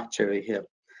spectrum of bacteria here,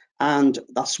 and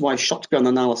that's why shotgun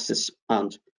analysis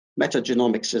and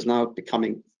metagenomics is now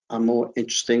becoming a more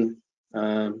interesting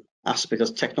aspect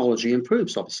as technology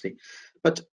improves, obviously.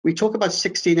 But we talk about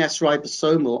 16S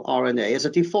ribosomal RNA as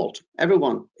a default.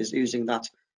 Everyone is using that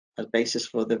as basis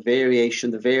for the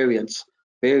variation, the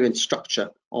variant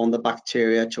structure on the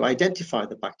bacteria to identify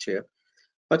the bacteria.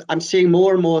 But I'm seeing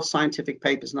more and more scientific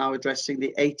papers now addressing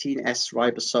the 18S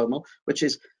ribosomal, which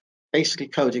is basically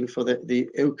coding for the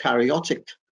eukaryotic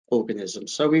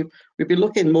organisms. So we've been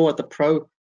looking more at the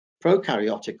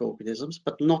prokaryotic organisms,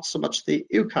 but not so much the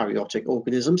eukaryotic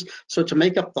organisms. So to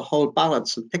make up the whole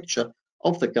balance and picture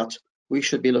of the gut, we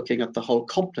should be looking at the whole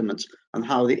complement and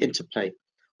how they interplay.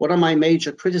 One of my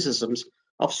major criticisms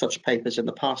of such papers in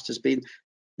the past has been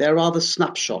they're rather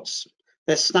snapshots.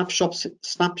 They're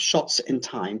snapshots in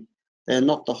time. They're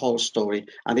not the whole story,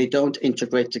 and they don't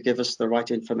integrate to give us the right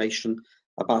information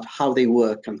about how they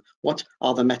work and what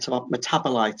are the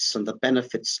metabolites and the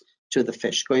benefits to the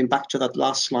fish. Going back to that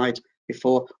last slide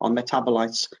before on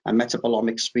metabolites and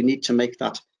metabolomics, we need to make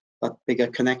that bigger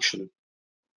connection.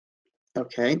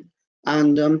 Okay,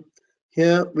 and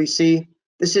here we see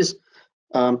this is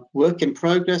work in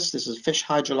progress. This is fish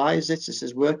hydrolysis. This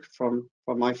is work from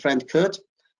my friend Kurt,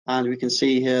 and we can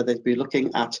see here that we're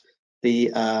looking at the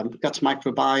gut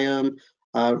microbiome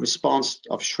response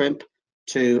of shrimp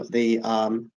to the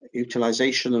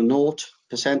utilization of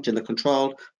 0% in the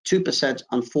control, 2%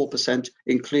 and 4%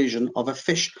 inclusion of a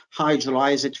fish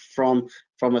hydrolyzed from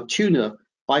a tuna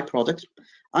byproduct.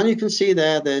 And you can see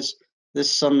there's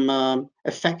some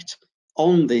effect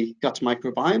on the gut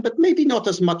microbiome, but maybe not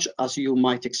as much as you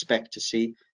might expect to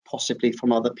see possibly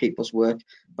from other people's work.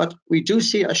 But we do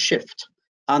see a shift,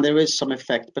 and there is some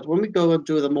effect. But when we go and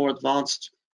do the more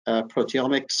advanced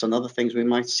proteomics and other things, we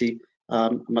might see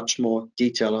much more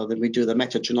detail than we do the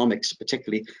metagenomics,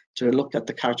 particularly to look at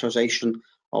the characterization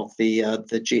of the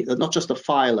not just the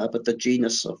phyla, but the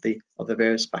genus of the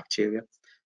various bacteria.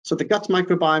 So the gut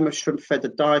microbiome of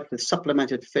shrimp-fed diet with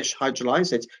supplemented fish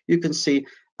hydrolysates, you can see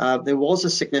there was a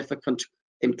significant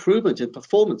improvement in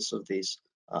performance of these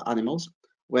animals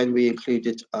when we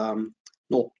included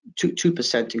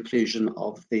 2% inclusion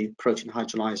of the protein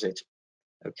hydrolysate.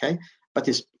 Okay, but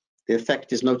the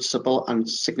effect is noticeable and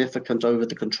significant over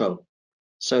the control.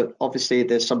 So obviously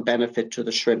there's some benefit to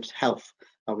the shrimp's health.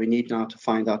 We need now to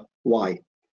find out why.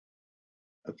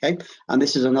 Okay, and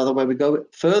this is another way we go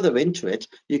further into it.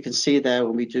 You can see there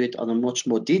when we do it on a much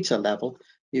more detailed level,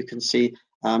 you can see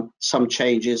some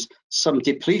changes, some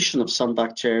depletion of some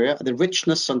bacteria. The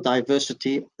richness and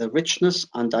diversity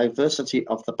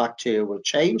of the bacteria will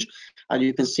change. And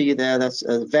you can see there that's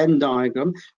a Venn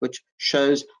diagram which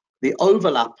shows the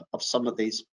overlap of some of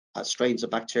these strains of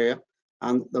bacteria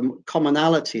and the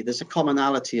commonality, there's a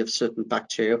commonality of certain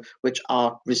bacteria which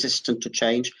are resistant to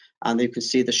change, and you can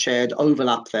see the shared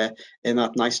overlap there in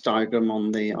that nice diagram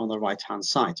on the right hand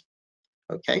side.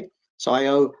 Okay, so I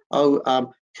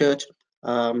owe Kurt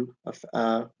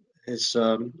his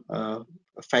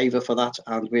a favor for that,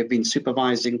 and we've been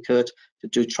supervising Kurt to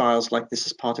do trials like this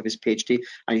as part of his PhD,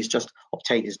 and he's just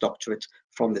obtained his doctorate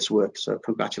from this work, so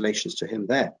congratulations to him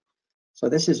there. So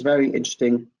this is very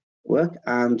interesting work,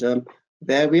 and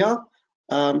there we are.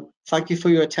 Thank you for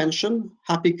your attention.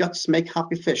 Happy guts make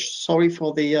happy fish. Sorry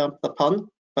for the pun,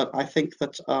 but I think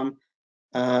that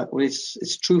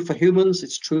it's true for humans,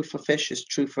 it's true for fish, it's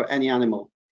true for any animal.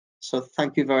 So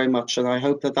thank you very much, and I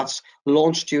hope that that's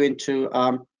launched you into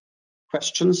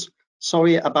questions.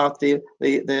 Sorry about the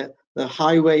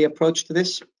highway approach to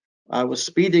this. I was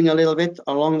speeding a little bit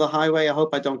along the highway. I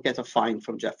hope I don't get a fine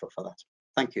from Jefo for that.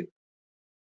 Thank you.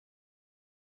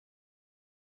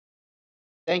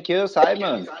 Thank you,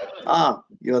 Simon. Ah,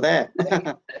 you're there.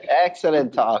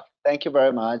 Excellent talk. Thank you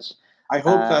very much. I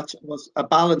hope that was a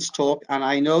balanced talk, and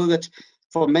I know that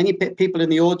for many people in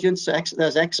the audience,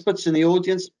 there's experts in the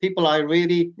audience, people I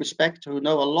really respect who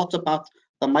know a lot about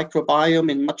the microbiome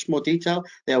in much more detail.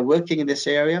 They are working in this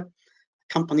area,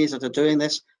 companies that are doing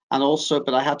this, and also,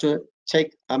 but I had to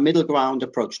take a middle ground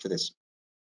approach to this.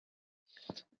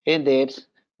 Indeed,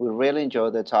 we really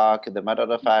enjoyed the talk. The matter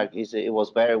of fact is it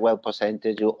was very well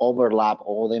presented. You overlap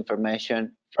all the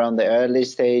information from the early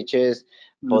stages,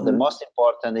 but the most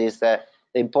important is the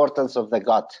importance of the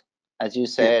gut. As you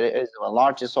said, it is the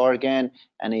largest organ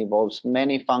and involves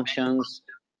many functions,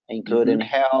 including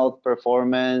health,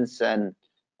 performance, and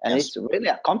it's really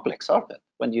a complex organ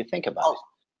when you think about it.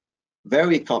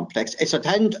 Very complex. It's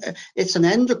an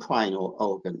endocrine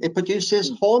organ. It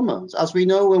produces hormones. As we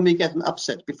know, when we get an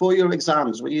upset before your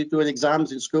exams, when you're doing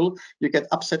exams in school, you get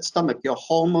upset stomach. Your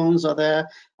hormones are there,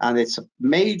 and it's a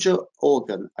major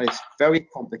organ. And it's very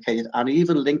complicated and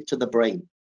even linked to the brain.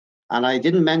 And I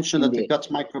didn't mention that the gut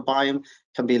microbiome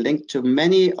can be linked to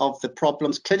many of the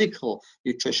problems, clinical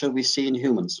nutrition we see in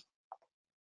humans.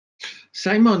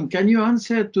 Simon, can you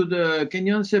answer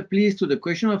please to the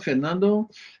question of Fernando?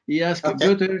 He asked, gut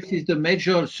health is the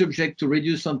major subject to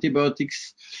reduce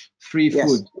antibiotics-free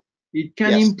food. It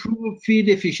can improve feed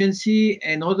efficiency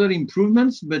and other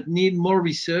improvements, but need more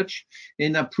research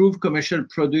and approved commercial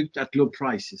product at low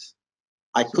prices.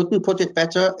 I couldn't put it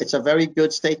better. It's a very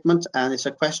good statement, and it's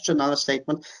a question, not a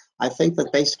statement. I think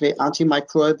that basically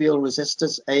antimicrobial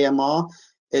resistance, AMR,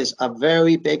 is a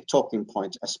very big talking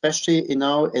point, especially, you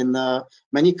know, in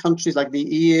many countries like the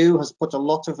EU has put a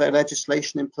lot of their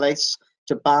legislation in place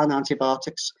to ban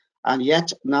antibiotics. And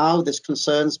yet now there's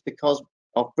concerns because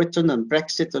of Britain and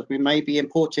Brexit that we may be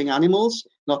importing animals,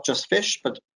 not just fish,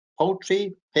 but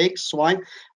poultry, pigs, swine,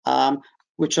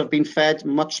 which have been fed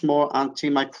much more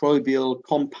antimicrobial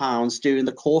compounds during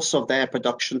the course of their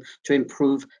production to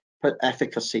improve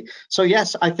efficacy. So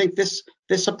yes, I think this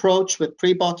approach with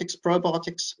prebiotics,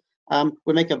 probiotics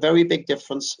will make a very big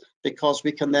difference because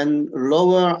we can then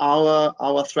lower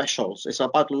our thresholds. It's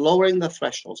about lowering the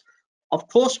thresholds. Of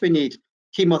course, we need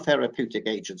chemotherapeutic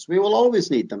agents. We will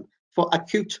always need them for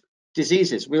acute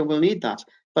diseases. We will need that,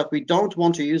 but we don't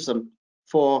want to use them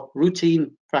for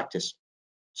routine practice.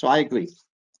 So I agree.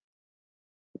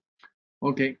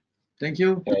 Okay, thank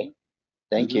you. Okay,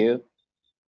 thank you.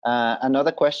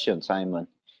 Another question, Simon.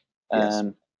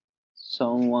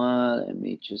 Someone, let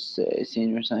me just say,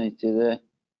 senior scientist.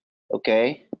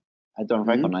 Okay, I don't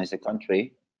recognize the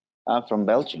country. From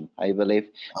Belgium, I believe.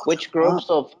 Which groups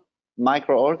of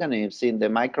microorganisms in the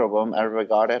microbiome are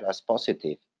regarded as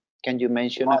positive? Can you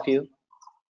mention a few?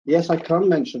 Yes, I can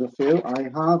mention a few. I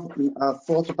have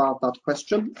thought about that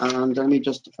question, and let me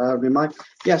just remind.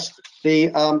 Yes,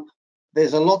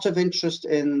 there's a lot of interest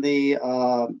in the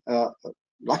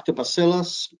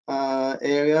lactobacillus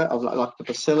area of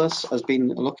lactobacillus has been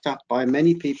looked at by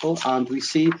many people, and we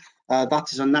see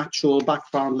that is a natural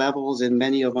background levels in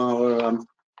many of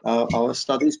our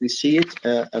studies. We see it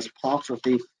as part of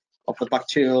the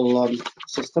bacterial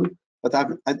system. But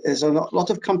there's a lot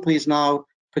of companies now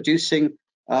producing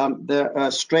the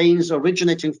strains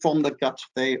originating from the gut.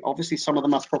 They obviously, some of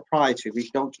them are proprietary. We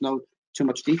don't know too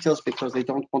much details because they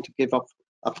don't want to give up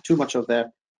too much of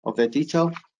their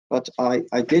detail. But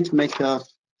I did make a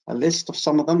list of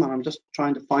some of them, and I'm just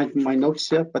trying to find my notes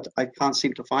here, but I can't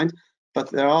seem to find.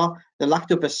 But there are, the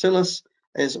lactobacillus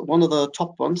is one of the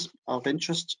top ones of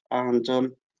interest,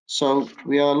 and so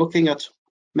we are looking at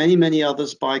many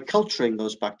others by culturing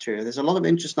those bacteria. There's a lot of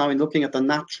interest now in looking at the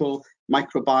natural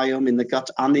microbiome in the gut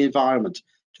and the environment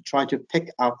to try to pick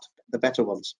out the better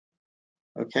ones.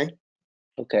 Okay.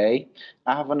 Okay,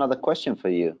 I have another question for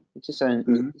you, which is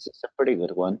this is a pretty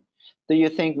good one. Do you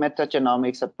think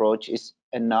metagenomics approach is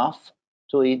enough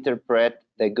to interpret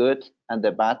the good and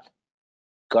the bad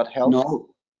gut health? No,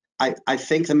 I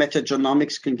think the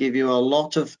metagenomics can give you a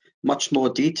lot of much more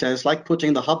details, like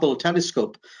putting the Hubble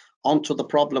telescope onto the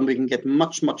problem. We can get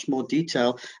much more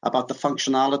detail about the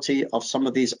functionality of some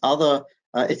of these other.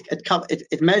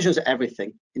 It measures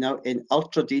everything, you know, in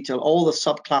ultra detail, all the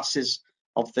subclasses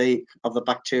of the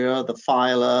bacteria, the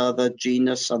phyla, the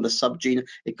genus, and the subgenus.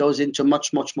 It goes into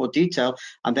much more detail,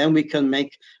 and then we can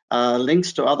make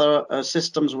links to other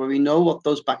systems where we know what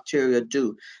those bacteria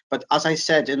do. But as I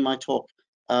said in my talk,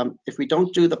 if we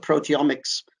don't do the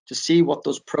proteomics to see what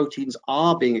those proteins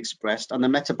are being expressed and the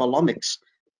metabolomics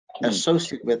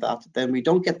associated with that, then we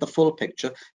don't get the full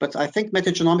picture. But I think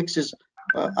metagenomics is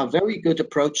a very good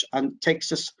approach and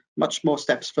takes us much more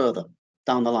steps further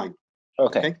down the line.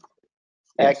 Okay.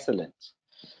 Yes. Excellent.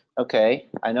 Okay,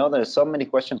 I know there's so many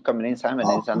questions coming in, Simon.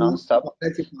 It's a non-stop.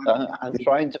 I'm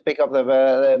trying to pick up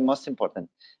the most important.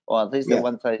 Well, these are the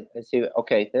ones I see.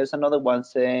 Okay, there's another one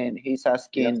saying, he's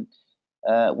asking,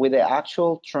 with the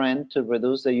actual trend to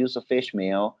reduce the use of fish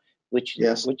meal, which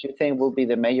you think will be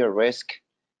the major risk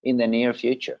in the near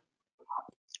future?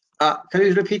 Can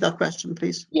you repeat that question,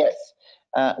 please? Yes.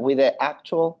 With the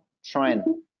actual trend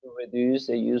to reduce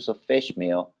the use of fish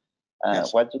meal,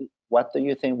 what do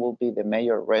you think will be the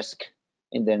major risk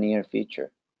in the near future?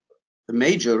 The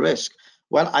major risk?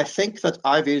 Well, I think that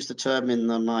I've used the term in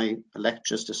my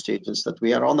lectures to students that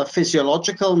we are on a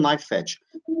physiological knife edge.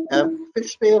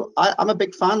 Fish meal, I'm a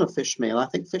big fan of fish meal. I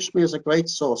think fish meal is a great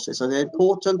source. It's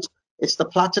it's the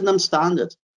platinum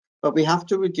standard, but we have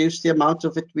to reduce the amount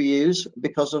of it we use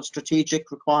because of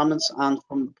strategic requirements and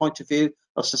from the point of view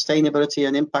of sustainability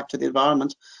and impact to the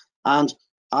environment. And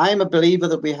I'm a believer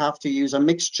that we have to use a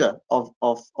mixture of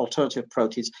alternative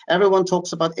proteins. Everyone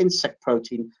talks about insect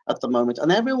protein at the moment,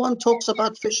 and everyone talks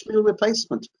about fish meal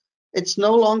replacement. It's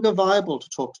no longer viable to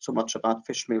talk too much about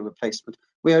fish meal replacement.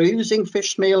 We are using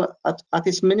fish meal at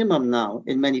its minimum now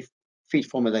in many feed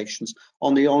formulations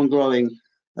on the on-growing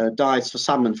diets for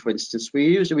salmon, for instance.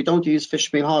 We don't use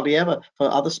fish meal hardly ever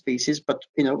for other species, but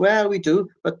you know, where we do,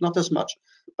 but not as much.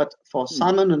 But for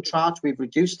salmon and trout, we've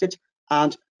reduced it,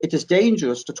 and it is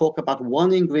dangerous to talk about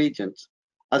one ingredient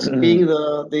as being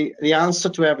the answer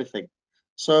to everything.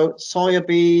 So soya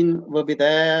bean will be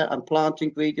there and plant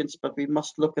ingredients, but we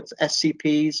must look at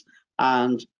SCPs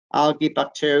and algae,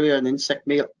 bacteria, and insect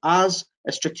meal as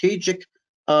a strategic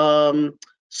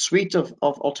suite of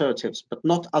alternatives, but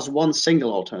not as one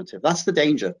single alternative. That's the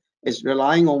danger, is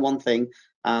relying on one thing,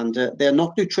 and they're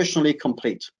not nutritionally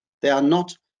complete. They are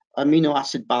not amino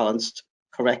acid balanced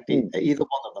correctly, either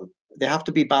one of them. They have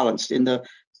to be balanced in the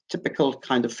typical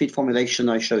kind of feed formulation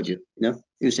I showed you,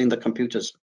 using the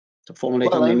computers to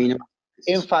formulate an amino acids.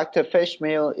 In fact, a fish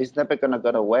meal is never going to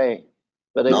go away,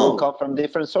 but it will come from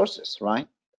different sources, right?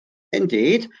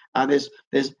 Indeed. And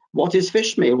there's what is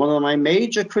fish meal? One of my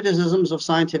major criticisms of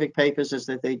scientific papers is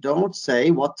that they don't say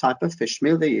what type of fish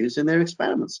meal they use in their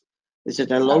experiments. Is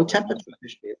it a low temperature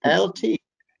fish meal, LT?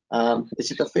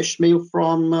 Is it a fish meal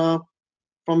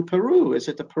from Peru? Is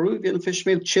it a Peruvian fish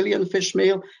meal, Chilean fish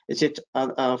meal? Is it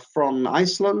from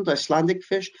Iceland, Icelandic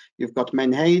fish? You've got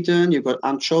menhaden, you've got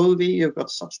anchovy, you've got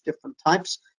such different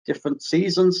types, different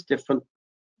seasons, different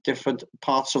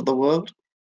parts of the world.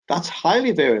 That's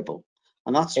highly variable,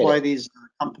 and that's why these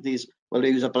companies will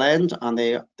use a blend, and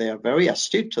they are very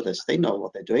astute to this. They know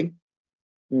what they're doing.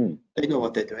 They know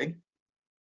what they're doing.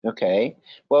 Okay.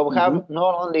 Well, we have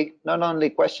not only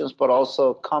questions but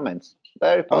also comments.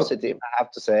 Very positive, I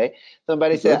have to say.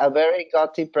 Somebody said a very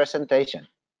gutty presentation.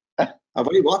 A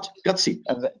very what? Gutsy.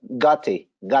 Gutty.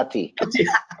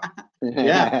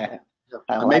 Yeah.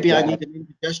 Maybe I need an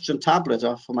indigestion tablet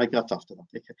for my gut after that.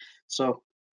 Okay. So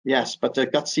yes, but a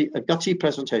gutsy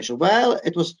presentation. Well,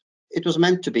 it was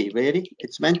meant to be, really.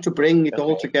 It's meant to bring it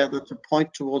all together to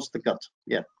point towards the gut.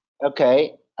 Yeah.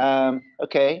 Okay.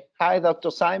 Okay. Hi,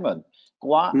 Dr. Simon.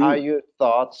 What are your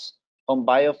thoughts on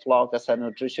biofloc as a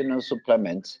nutritional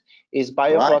supplement? Is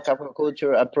biofloc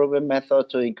aquaculture a proven method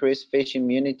to increase fish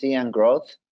immunity and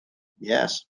growth?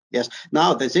 Yes.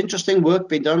 Now, there's interesting work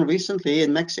being done recently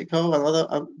in Mexico and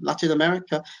other Latin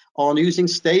America on using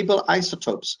stable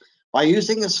isotopes. By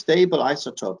using a stable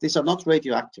isotope, these are not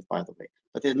radioactive, by the way,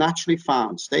 but they're naturally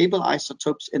found. Stable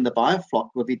isotopes in the biofloc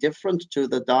will be different to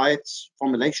the diet's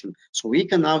formulation. So we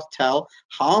can now tell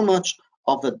how much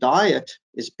of the diet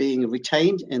is being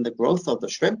retained in the growth of the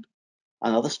shrimp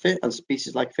and other fish and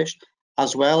species like fish,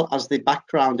 as well as the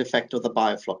background effect of the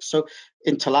biofloc. So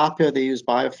in tilapia, they use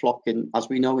biofloc as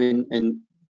we know, in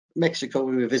Mexico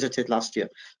when we visited last year.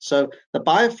 So the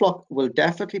biofloc will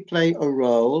definitely play a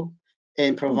role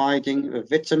in providing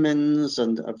vitamins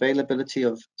and availability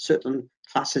of certain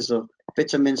classes of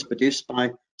vitamins produced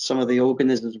by some of the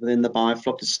organisms within the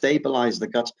biofloc to stabilize the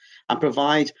gut and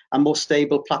provide a more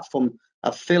stable platform,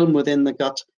 a film within the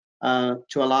gut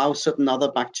to allow certain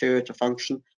other bacteria to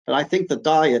function. But I think the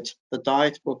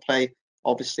diet will play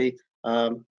obviously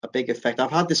a big effect.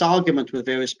 I've had this argument with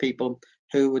various people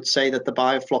who would say that the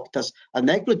biofloc does a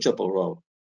negligible role.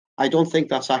 I don't think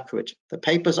that's accurate. The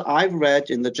papers I've read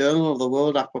in the Journal of the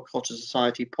World Aquaculture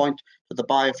Society point to the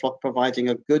biofloc providing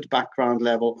a good background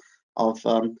level of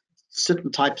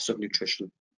certain types of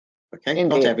nutrition. Okay,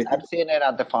 Indeed, not everything. I've seen it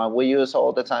at the farm. We use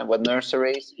all the time with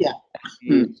nurseries. Yeah.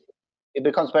 It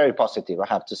becomes very positive, I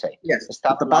have to say. Yes, It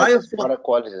stabilizes product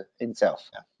quality itself.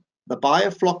 Yeah. The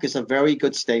biofloc is a very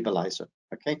good stabilizer.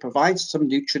 Okay, provides some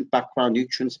background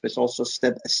nutrients, but it's also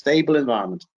a stable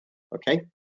environment. Okay.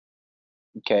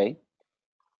 Okay.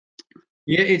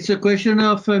 Yeah, it's a question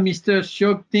of Mr.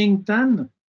 Siok Ting Tan.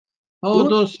 How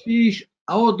those fish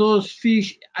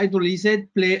hydrolyzed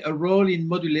play a role in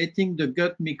modulating the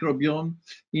gut microbiome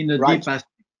in a deep acid?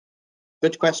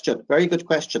 Good question. Very good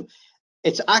question.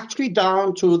 It's actually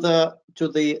down to the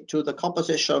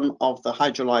composition of the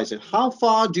hydrolyzed. How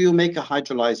far do you make a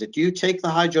hydrolyzed? Do you take the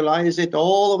hydrolyzed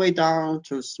all the way down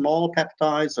to small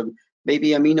peptides and maybe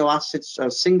amino acids, a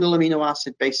single amino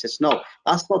acid basis? No,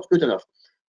 that's not good enough.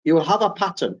 You will have a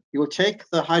pattern. You will take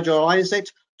the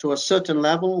hydrolyzed to a certain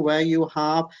level where you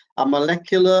have a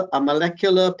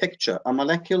molecular picture, a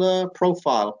molecular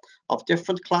profile of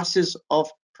different classes of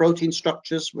protein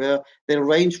structures where they'll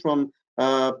range from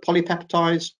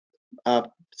polypeptides,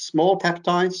 small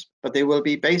peptides, but they will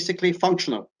be basically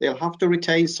functional. They'll have to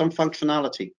retain some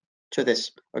functionality to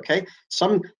this, okay?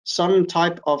 Some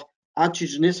type of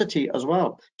antigenicity as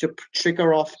well to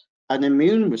trigger off an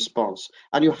immune response,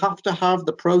 and you have to have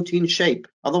the protein shape,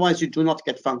 otherwise you do not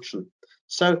get function.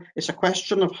 So it's a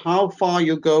question of how far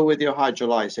you go with your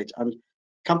hydrolyzed, and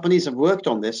companies have worked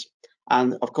on this,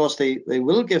 and of course they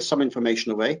will give some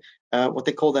information away, what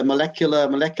they call their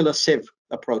molecular sieve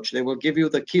approach. They will give you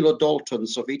the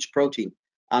kilodaltons of each protein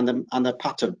and a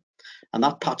pattern, and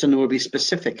that pattern will be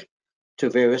specific to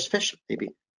various fish. Maybe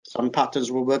some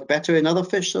patterns will work better in other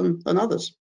fish than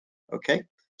others. Okay.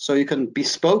 So you can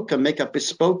bespoke and make a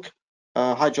bespoke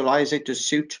hydrolyzer to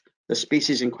suit the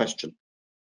species in question.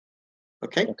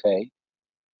 Okay. Okay.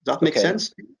 Does that make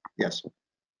sense? Yes.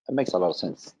 It makes a lot of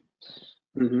sense.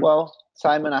 Well,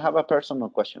 Simon, I have a personal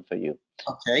question for you.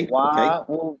 Okay. What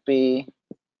will be,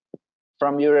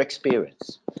 from your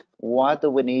experience, what do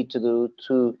we need to do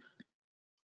to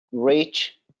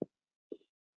reach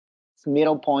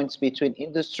middle points between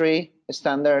industry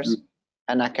standards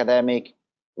and academic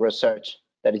research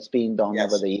that is being done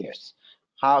over the years?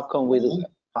 How can we do that?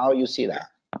 How you see that?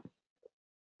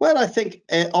 Well, I think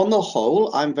on the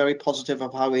whole, I'm very positive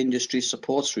of how industry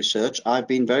supports research. I've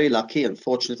been very lucky and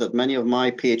fortunate that many of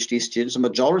my PhD students, a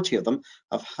majority of them,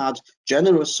 have had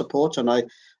generous support, and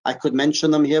I could mention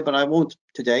them here, but I won't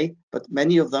today. But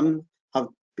many of them have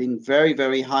been very,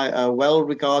 very high, well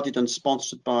regarded and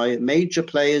sponsored by major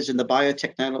players in the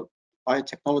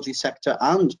biotechnology sector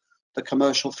and the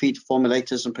commercial feed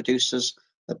formulators and producers,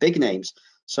 the big names.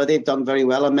 So they've done very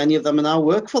well, and many of them now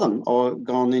work for them or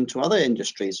gone into other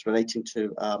industries relating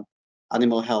to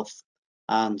animal health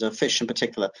and fish in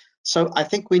particular. So I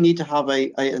think we need to have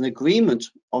an agreement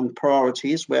on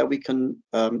priorities where we can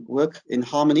work in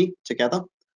harmony together.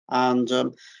 And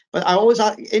but I always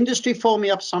industry phone me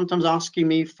up sometimes asking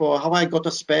me for how I got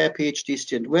a spare PhD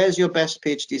student. Where's your best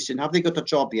PhD student? Have they got a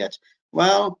job yet?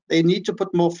 Well, they need to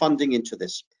put more funding into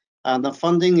this, and the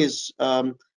funding is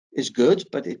good,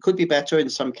 but it could be better in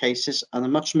some cases, and a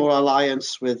much more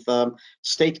alliance with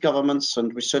state governments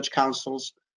and research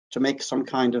councils to make some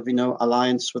kind of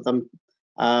alliance with them.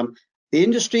 The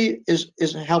industry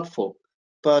is helpful,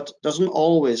 but doesn't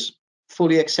always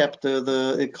fully accept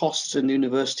the costs in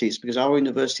universities, because our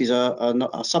universities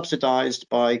are subsidized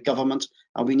by government,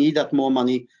 and we need that more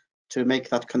money to make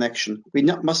that connection. We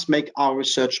must make our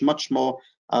research much more,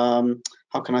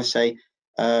 how can I say,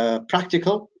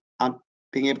 practical and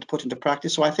being able to put into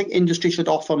practice. So I think industry should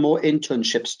offer more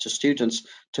internships to students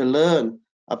to learn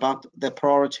about their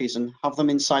priorities and have them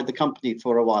inside the company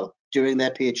for a while during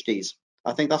their PhDs.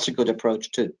 I think that's a good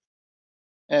approach too.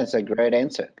 That's a great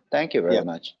answer. Thank you very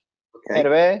much. Okay.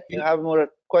 Hervé, you have more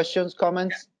questions,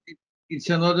 comments? It's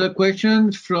another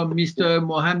question from Mr.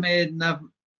 Mohamed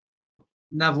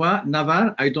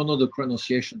Navar. I don't know the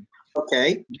pronunciation.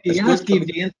 Okay. He asked if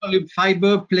the insoluble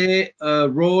fiber play a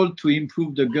role to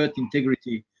improve the gut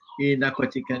integrity in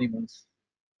aquatic animals.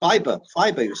 Fiber,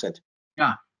 you said.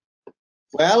 Yeah.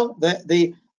 Well,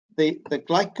 the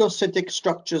glycosidic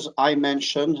structures I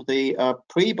mentioned, the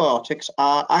prebiotics,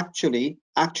 are actually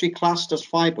classed as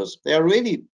fibers. They are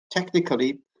really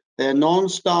technically, they're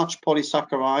non-starch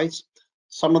polysaccharides.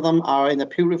 Some of them are in a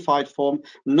purified form.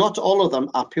 Not all of them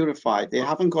are purified. They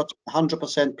haven't got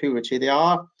 100% purity. They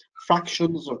are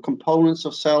fractions or components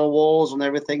of cell walls and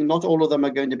everything. Not all of them are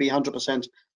going to be 100%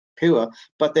 pure,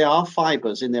 but they are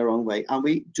fibers in their own way. And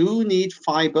we do need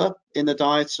fiber in the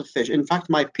diets of fish. In fact,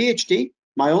 my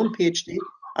own PhD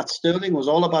at Stirling was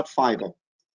all about fiber.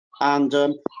 And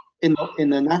in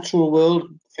the natural world,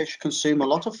 fish consume a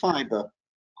lot of fiber.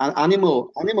 And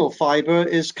animal fiber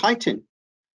is chitin.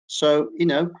 So, you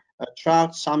know,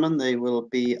 trout, salmon, they will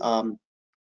be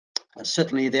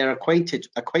certainly they're acquainted,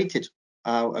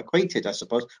 I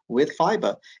suppose, with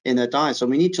fiber in their diet. So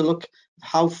we need to look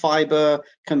how fiber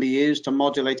can be used to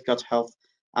modulate gut health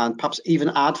and perhaps even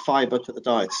add fiber to the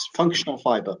diets, functional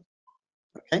fiber.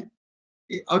 Okay.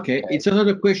 Okay, it's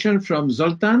another question from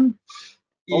Zoltan.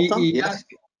 He Yes.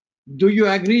 asks, do you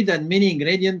agree that many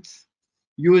ingredients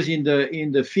used in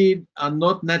the feed are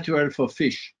not natural for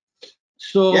fish?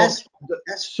 So yes.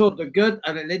 so the gut,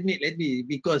 let me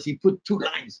because he put 2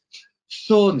 lines.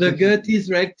 So the gut is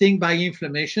reacting by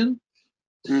inflammation.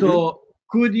 So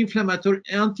could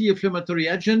anti-inflammatory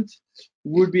agent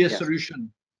would be a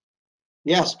solution?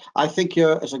 Yes, I think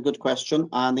it's a good question,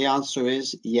 and the answer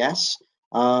is yes.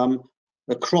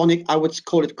 The chronic, I would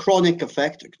call it chronic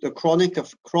effect, the chronic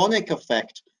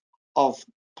effect of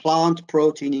plant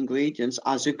protein ingredients,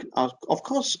 of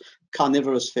course,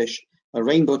 carnivorous fish, a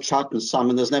rainbow trout and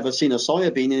salmon has never seen a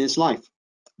soybean in his life,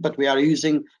 but we are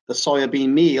using the soybean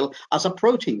meal as a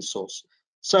protein source.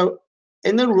 So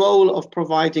in the role of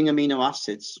providing amino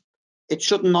acids, it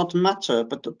should not matter,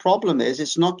 but the problem is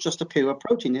it's not just a pure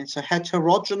protein, it's a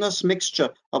heterogeneous mixture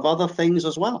of other things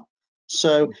as well.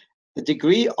 So the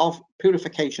degree of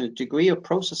purification, the degree of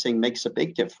processing makes a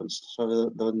big difference.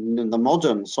 So the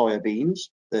modern soybeans,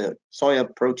 the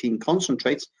soya protein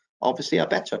concentrates obviously are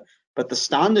better, but the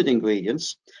standard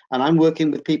ingredients, and I'm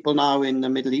working with people now in the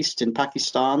Middle East, in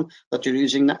Pakistan, that are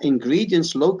using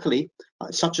ingredients locally,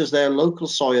 such as their local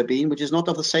soybean, which is not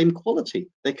of the same quality.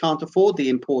 They can't afford the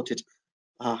imported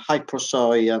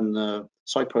hyprosoy and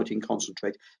soy protein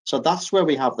concentrate. So that's where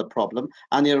we have the problem.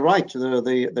 And you're right,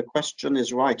 the question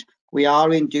is right. We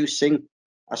are inducing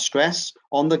a stress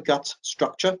on the gut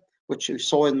structure, which you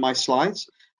saw in my slides,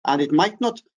 and it might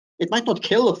not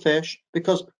kill the fish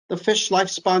because the fish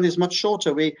lifespan is much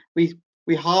shorter. We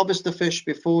harvest the fish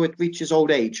before it reaches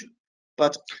old age,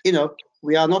 but you know,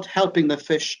 we are not helping the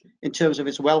fish in terms of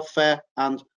its welfare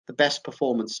and the best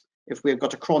performance if we've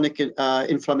got a chronic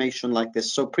inflammation like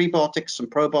this. So prebiotics and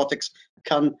probiotics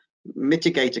can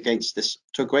mitigate against this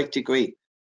to a great degree,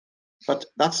 but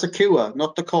that's the cure,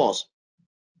 not the cause.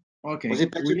 Okay. Was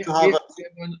it better to have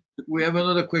we have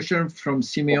another question from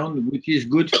Simeon, which is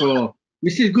good for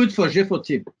Jefo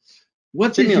team.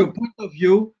 What is your point of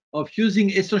view of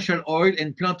using essential oil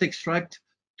and plant extract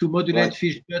to modulate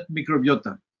fish gut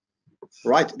microbiota?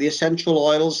 Right, the essential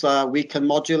oils, we can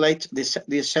modulate.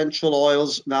 The essential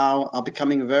oils now are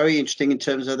becoming very interesting in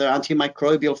terms of their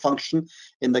antimicrobial function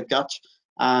in the gut.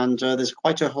 And there's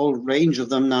quite a whole range of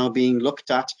them now being looked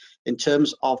at in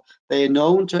terms of they're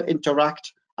known to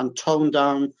interact and tone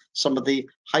down some of the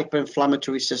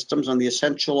hyperinflammatory systems and the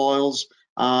essential oils.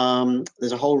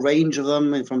 There's a whole range of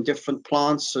them from different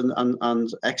plants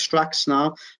and extracts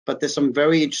now, but there's some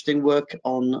very interesting work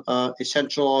on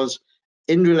essential oils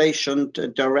in relation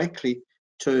directly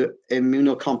to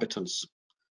immunocompetence.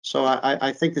 So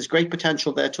I think there's great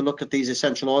potential there to look at these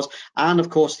essential oils and, of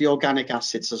course, the organic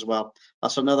acids as well.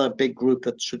 That's another big group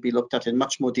that should be looked at in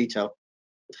much more detail.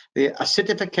 The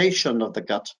acidification of the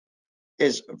gut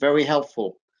is very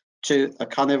helpful to a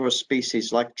carnivorous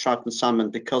species like trout and salmon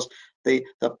because the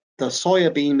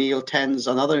soybean meal and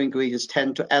other ingredients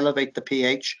tend to elevate the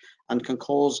pH and can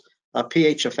cause a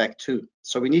pH effect too.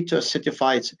 So we need to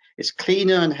acidify it. It's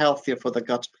cleaner and healthier for the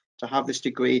gut to have this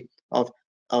degree of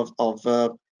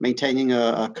maintaining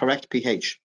a correct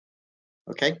pH.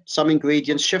 Okay, some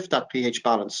ingredients shift that pH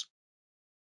balance.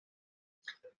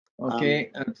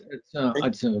 Okay,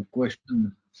 that's a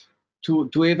question.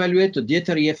 To evaluate the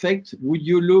dietary effect, would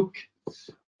you look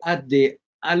at the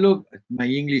my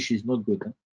English is not good,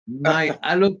 huh? My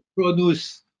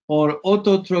allopronous or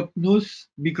autotrophnous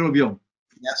microbiome?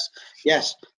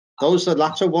 Yes. Those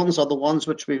latter ones are the ones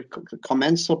which we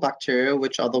commensal bacteria,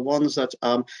 which are the ones that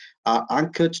are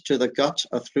anchored to the gut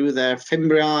through their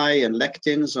fimbriae and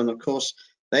lectins, and of course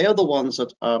They are the ones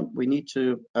that we need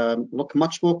to look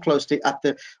much more closely at.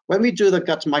 When we do the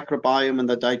gut microbiome and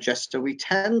the digester, we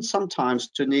tend sometimes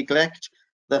to neglect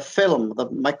the film, the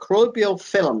microbial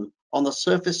film on the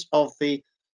surface of the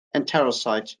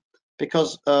enterocyte,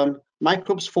 because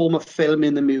microbes form a film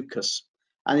in the mucus.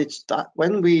 And it's that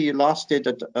when we last did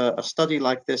a study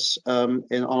like this on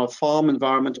a farm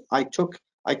environment, I took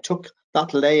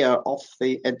that layer off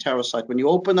the enterocyte. When you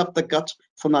open up the gut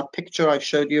from that picture I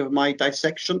showed you of my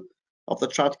dissection of the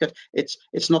trout gut,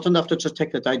 it's not enough to just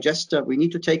take the digester. We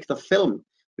need to take the film.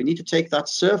 We need to take that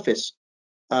surface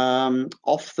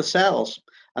off the cells,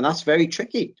 and that's very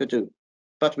tricky to do.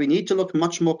 But we need to look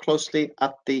much more closely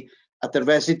at the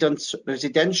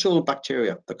residential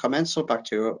bacteria, the commensal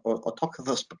bacteria or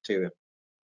autochthonous bacteria.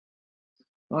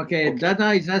 Okay,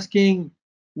 Dada is asking,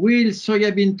 will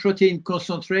soybean protein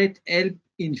concentrate help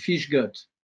in fish gut?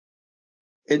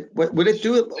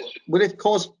 Will it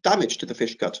cause damage to the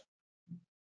fish gut?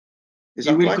 Is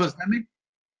that It will right? cause damage?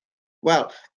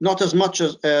 Well, not as much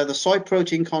as the soy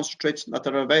protein concentrates that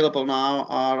are available now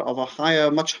are of a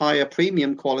much higher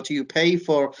premium quality. You pay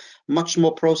for much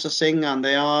more processing, and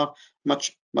they are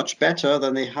much better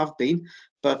than they have been.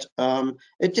 But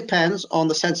it depends on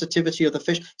the sensitivity of the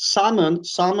fish. Salmon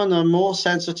are more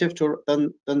sensitive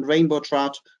than rainbow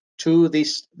trout to the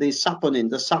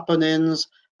saponins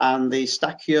and the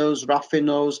stachios,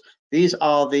 raffinose. These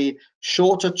are the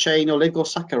shorter chain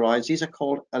oligosaccharides. These are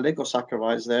called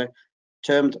oligosaccharides. They're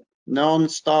termed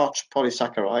non-starch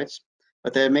polysaccharides,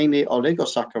 but they're mainly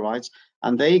oligosaccharides,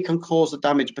 and they can cause the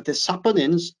damage. But the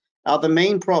saponins are the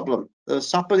main problem. The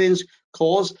saponins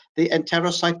cause the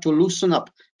enterocyte to loosen up,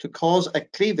 to cause a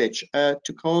cleavage,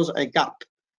 to cause a gap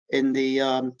in the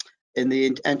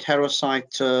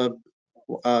enterocyte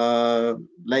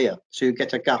layer. So you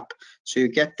get a gap. So you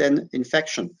get then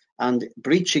infection, and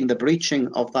the breaching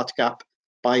of that gap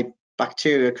by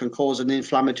bacteria can cause an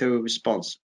inflammatory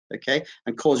response. Okay,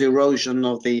 and cause erosion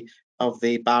of the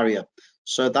barrier.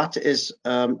 So that is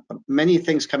many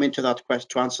things come into that question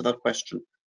to answer that question.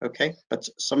 Okay, but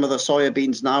some of the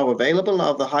soybeans now available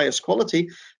are of the highest quality,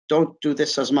 don't do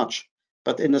this as much.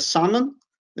 But in the salmon,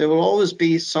 there will always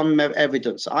be some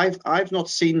evidence. I've not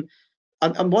seen,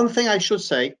 and one thing I should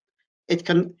say, it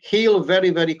can heal very,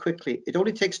 very quickly. It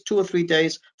only takes 2 or 3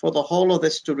 days for the whole of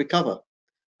this to recover.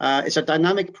 It's a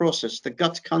dynamic process. The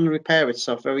gut can repair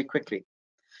itself very quickly.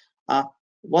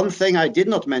 One thing I did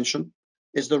not mention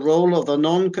is the role of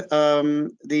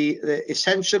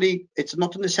essentially, it's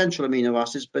not an essential amino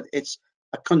acids, but it's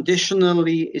a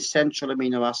conditionally essential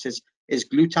amino acids is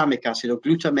glutamic acid, or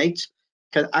glutamate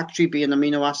can actually be an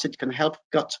amino acid, can help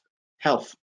gut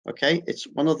health. Okay, it's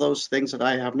one of those things that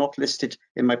I have not listed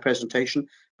in my presentation,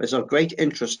 but it's of great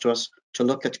interest to us to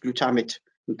look at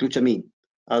glutamine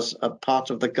as a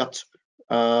part of the gut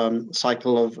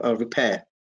cycle of repair.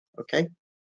 Okay.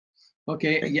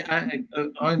 Okay, yeah,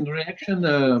 on reaction,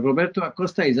 Roberto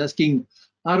Acosta is asking,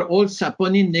 are all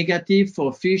saponin negative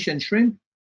for fish and shrimp?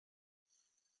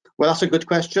 Well, that's a good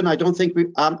question. I don't think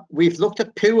we've looked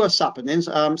at pure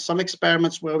saponins. Some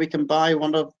experiments where we can buy.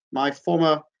 One of my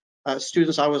former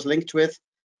students I was linked with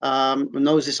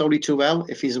knows this only too well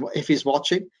if he's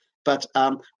watching. But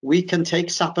we can take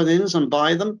saponins and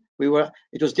buy them.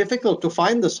 It was difficult to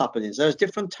find the saponins. There's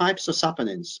different types of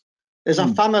saponins. There's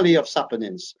a family of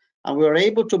saponins. And we were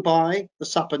able to buy the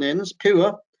saponins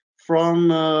pure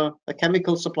from a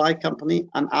chemical supply company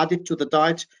and add it to the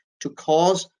diet to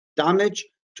cause damage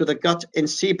to the gut in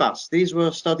sea bass. These were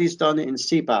studies done in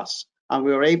sea bass, and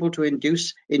we were able to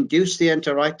induce the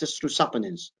enteritis through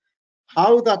saponins.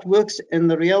 How that works in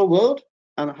the real world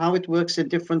and how it works in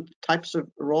different types of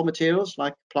raw materials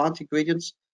like plant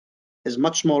ingredients is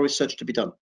much more research to be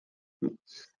done.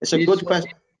 It's a good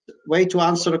way to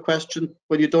answer a question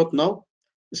when you don't know.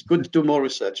 It's good to do more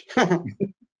research. One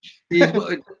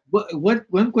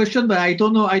question, but I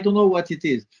don't know what it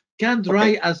is. Can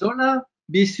dry azolla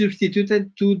be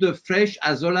substituted to the fresh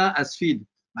azolla as feed?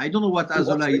 I don't know what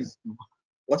azolla is.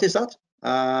 What is that?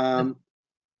 I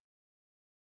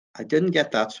didn't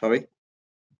get that, sorry.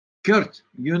 Kurt,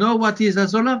 you know what is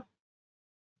azolla?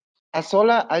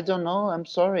 Azolla, I don't know. I'm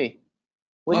sorry.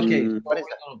 Okay. What is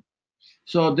that?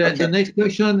 So the next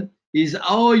question is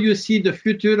how you see the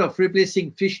future of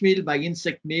replacing fish meal by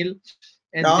insect meal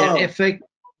and their effect on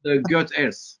the gut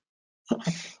health.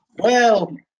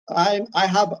 Well, I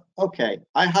have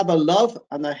a love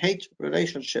and a hate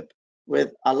relationship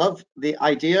with. I love the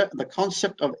idea, the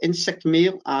concept of insect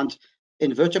meal and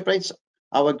invertebrates.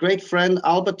 Our great friend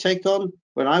Albert Tacon,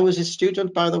 when I was his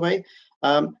student, by the way,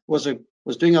 was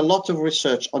doing a lot of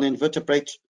research on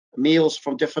invertebrate meals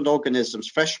from different organisms,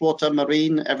 freshwater,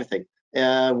 marine, everything.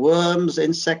 worms,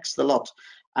 insects, the lot.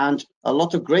 And a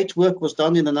lot of great work was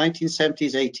done in the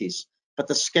 1970s, 80s. But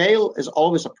the scale is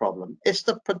always a problem. It's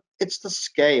the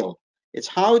scale. It's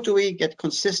how do we get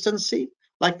consistency,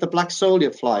 like the black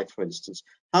soldier fly, for instance.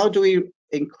 How do we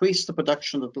increase the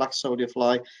production of black soldier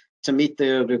fly to meet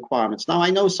the requirements? Now, I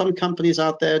know some companies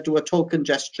out there do a token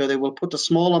gesture. They will put a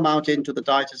small amount into the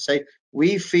diet and say,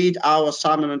 we feed our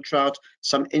salmon and trout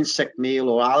some insect meal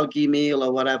or algae meal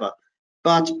or whatever.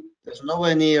 But there's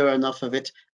nowhere near enough of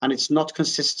it, and it's not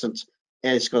consistent.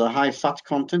 It's got a high fat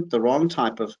content, the wrong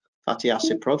type of fatty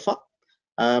acid profile.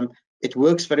 It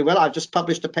works very well. I've just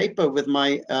published a paper with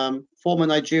my former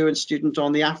Nigerian student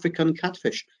on the African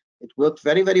catfish. It worked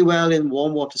very, very well in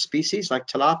warm water species like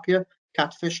tilapia,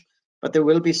 catfish, but there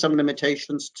will be some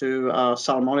limitations to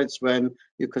salmonids when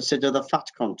you consider the fat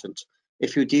content.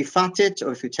 If you defat it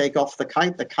or if you take off the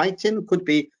chitin could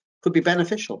be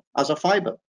beneficial as a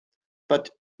fiber. But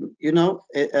you know,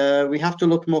 we have to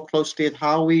look more closely at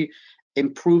how we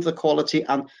improve the quality,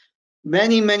 and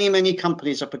many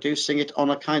companies are producing it on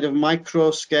a kind of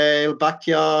micro scale,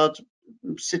 backyard,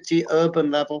 city, urban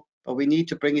level, but we need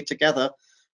to bring it together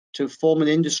to form an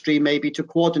industry, maybe to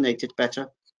coordinate it better.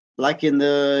 Like in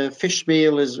the fish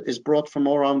meal is brought from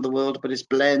all around the world, but it's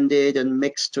blended and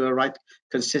mixed to a right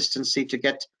consistency to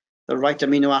get the right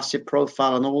amino acid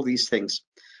profile and all these things.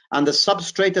 And the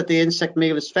substrate that the insect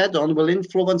meal is fed on will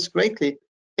influence greatly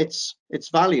its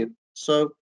value.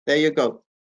 So there you go.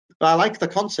 But I like the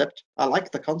concept.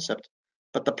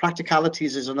 But the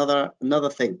practicalities is another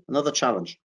thing, another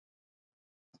challenge.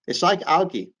 It's like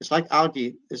algae.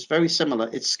 It's very similar.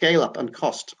 It's scale up and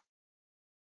cost.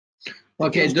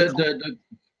 Okay.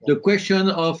 The question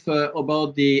of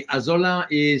about the azolla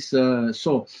is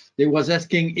so they was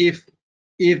asking if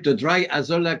the dry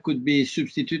azolla could be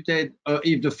substituted, or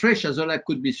if the fresh azolla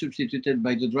could be substituted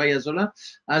by the dry azolla.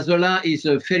 Azolla is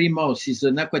a fairy mouse, is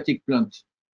an aquatic plant.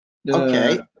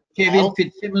 Okay. Kevin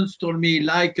Fitzsimmons told me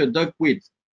like a duckweed.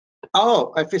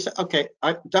 Oh, okay.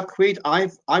 Duckweed.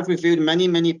 I've reviewed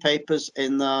many papers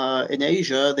in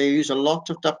Asia. They use a lot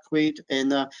of duckweed in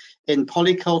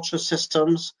polyculture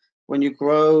systems when you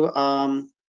grow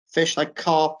fish like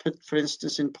carp, for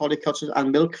instance, in polyculture,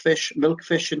 and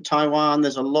milkfish in Taiwan.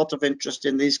 There's a lot of interest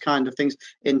in these kind of things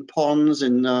in ponds,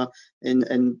 not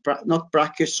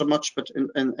brackish so much, but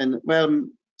in well,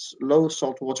 low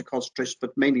saltwater concentrations,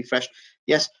 but mainly fresh.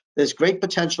 Yes, there's great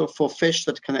potential for fish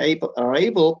that are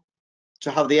able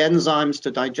to have the enzymes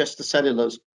to digest the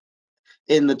cellulose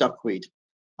in the duckweed.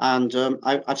 And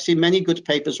I've seen many good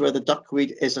papers where the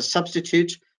duckweed is a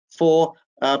substitute for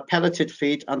pelleted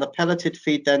feed, and the pelleted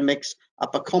feed then makes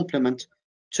up a complement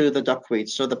to the duckweed.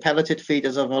 So the pelleted feed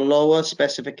is of a lower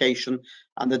specification,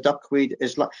 and the duckweed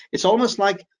is like, it's almost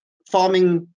like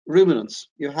farming ruminants.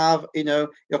 You have, you know,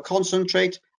 your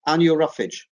concentrate and your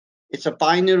roughage. It's a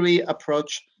binary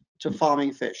approach to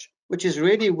farming fish, which is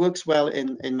really works well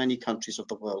in many countries of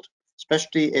the world,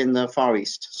 especially in the Far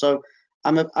East. So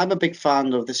I'm a big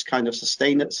fan of this kind of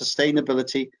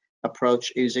sustainability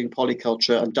approach using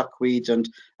polyculture and duckweed and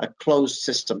a closed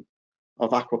system of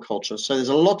aquaculture. So there's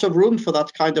a lot of room for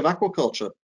that kind of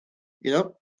aquaculture. You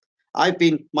know,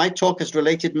 my talk is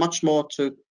related much more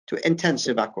to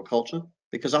intensive aquaculture,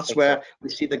 because that's where we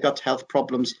see the gut health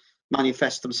problems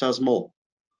manifest themselves more.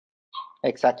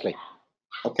 Exactly.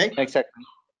 Okay. Exactly.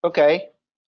 Okay.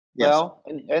 Yes. Well,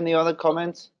 any other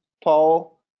comments?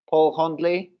 Paul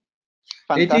Hundley,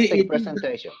 fantastic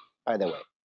presentation, by the way.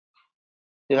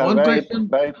 You have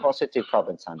very positive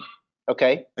comments, Simon.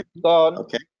 Okay, go on.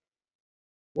 Okay.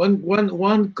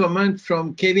 One comment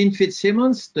from Kevin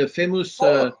Fitzsimmons, the famous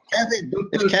Kevin.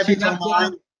 Dr.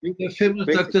 Tilapia, the famous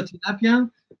Dr. Tilapia.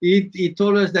 He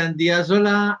told us that the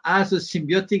azolla as a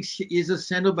symbiotic is a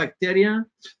cyanobacteria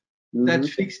that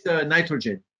fixed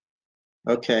nitrogen.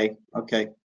 Okay.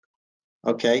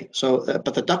 So,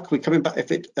 but the duckweed, coming back,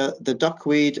 the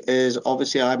duckweed is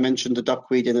obviously, I mentioned the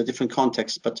duckweed in a different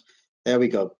context, but there we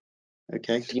go.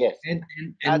 Okay. Yes. And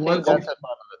I think that's a part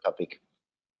of the topic.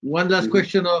 One last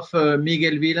question of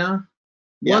Miguel Villa.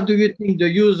 Yeah. What do you think the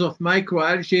use of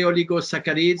microalgae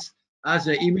oligosaccharides as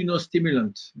an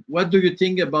immunostimulant? What do you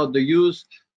think about the use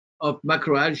of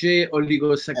macroalgae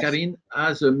oligosaccharin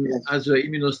as an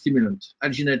immunostimulant,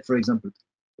 alginate, for example?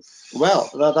 Well,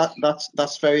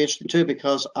 that's very interesting too,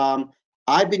 because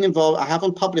I've been involved. I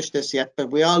haven't published this yet,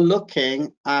 but we are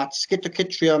looking at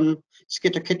Schittochytrium.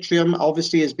 Schittochytrium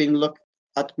obviously is being looked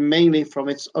at mainly from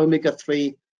its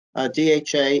omega-3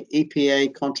 DHA,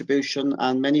 EPA contribution,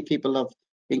 and many people have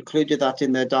included that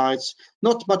in their diets.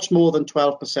 Not much more than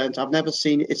 12%. I've never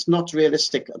seen, it's not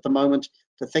realistic at the moment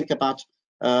to think about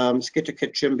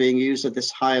Schittochytrium being used at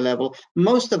this higher level.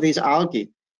 Most of these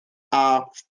algae are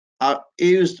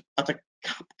used at a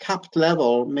capped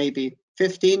level, maybe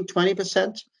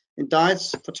 15–20% in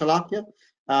diets for tilapia.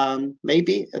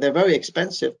 Maybe they're very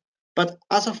expensive, but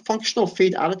as a functional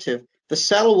feed additive, the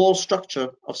cell wall structure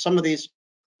of some of these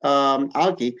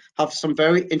algae have some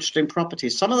very interesting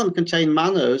properties. Some of them contain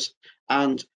mannose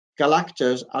and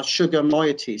galactose as sugar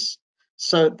moieties.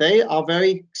 So they are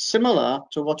very similar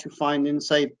to what you find in,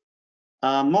 say,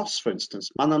 moss, for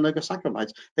instance,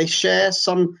 mononucleosaccharides. They share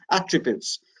some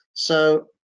attributes. So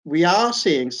we are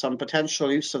seeing some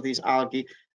potential use of these algae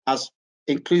as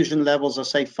inclusion levels of,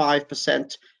 say,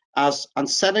 5%, and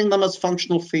setting them as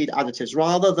functional feed additives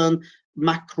rather than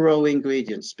macro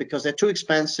ingredients, because they're too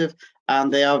expensive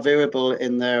and they are variable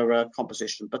in their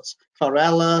composition. But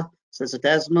chlorella,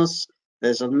 Desmos,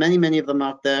 there's many of them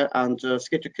out there, and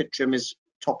Schittochytrium is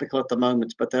topical at the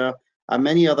moment, but there are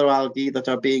many other algae that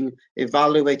are being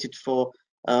evaluated for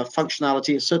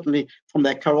functionality, certainly from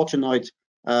their carotenoid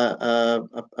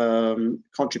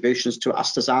contributions to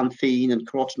astaxanthine and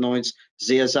carotenoids,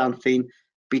 zeaxanthine,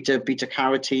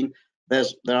 beta-carotene.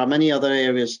 There are many other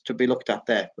areas to be looked at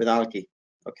there with algae.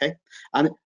 Okay,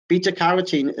 and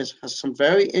beta-carotene has some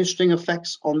very interesting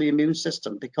effects on the immune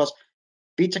system, because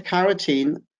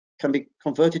beta-carotene can be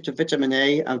converted to vitamin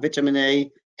A, and vitamin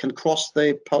A can cross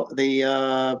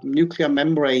the nuclear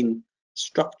membrane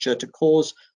structure to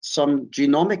cause some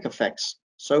genomic effects.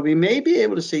 So we may be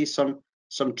able to see some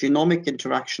genomic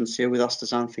interactions here with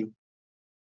astaxanthine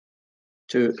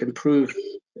to improve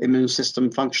immune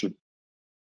system function.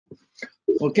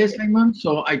 Okay, Simon.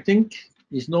 So I think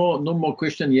there's no more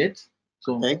question yet.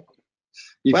 So okay.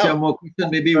 If you have more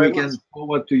questions, maybe we can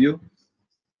forward to you.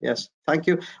 Yes, thank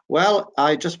you. Well,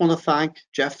 I just want to thank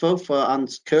Jefo and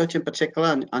Kurt in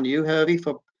particular, and you, Hervé,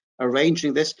 for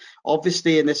arranging this.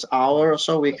 Obviously, in this hour or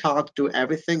so, we can't do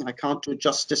everything. I can't do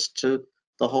justice to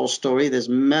the whole story. There's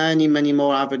many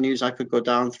more avenues I could go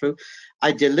down through.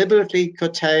 I deliberately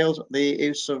curtailed the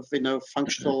use of,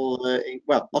 functional,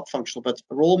 well, not functional, but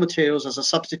raw materials as a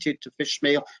substitute to fish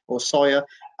meal or soya.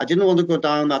 I didn't want to go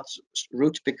down that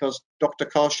route because Dr.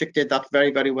 Karshik did that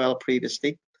very well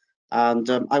previously. And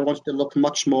I wanted to look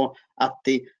much more at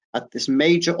this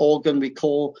major organ we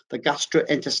call the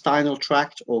gastrointestinal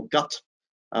tract, or gut,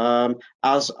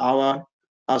 as our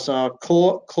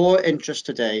core interest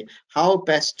today. How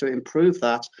best to improve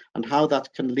that, and how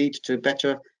that can lead to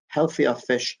better, healthier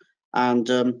fish and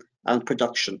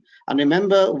production. And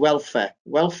remember, welfare.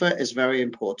 Welfare is very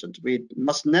important. We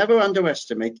must never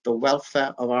underestimate the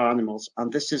welfare of our animals,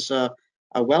 and this is a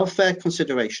welfare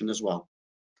consideration as well.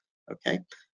 Okay.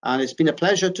 And it's been a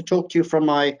pleasure to talk to you from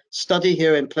my study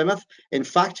here in Plymouth. In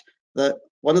fact,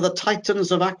 one of the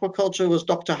titans of aquaculture was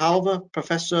Dr. Halver,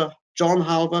 Professor John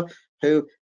Halver, who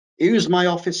used my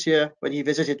office here when he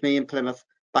visited me in Plymouth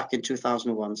back in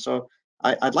 2001. So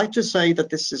I'd like to say that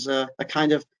this is a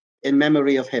kind of in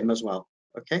memory of him as well,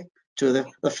 okay? To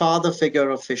the father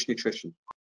figure of fish nutrition,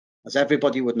 as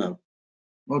everybody would know.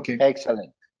 Okay.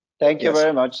 Excellent. Thank you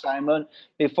very much, Simon.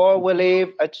 Before we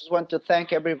leave, I just want to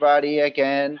thank everybody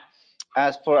again.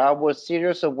 As for our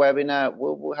series of webinar,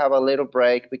 we will have a little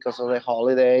break because of the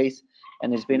holidays,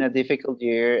 and it's been a difficult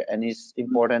year, and it's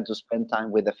important to spend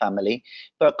time with the family.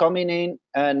 But coming in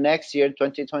next year,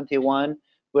 2021,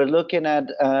 we're looking at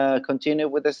continue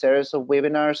with the series of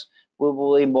webinars. We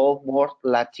will involve more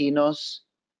Latinos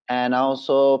and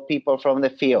also people from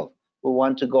the field who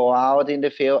want to go out in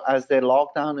the field as the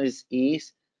lockdown is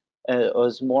eased.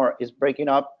 Is breaking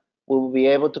up. We will be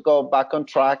able to go back on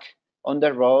track on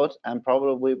the road, and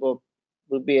probably we'll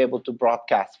be able to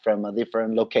broadcast from a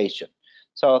different location.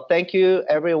 So thank you,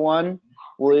 everyone.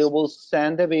 We will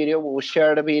send the video. We will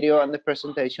share the video and the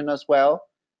presentation as well.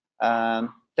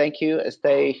 Thank you.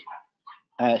 Stay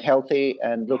healthy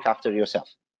and look after yourself.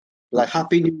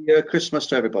 Happy New Year, Christmas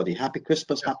to everybody. Happy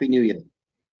Christmas, Happy New Year.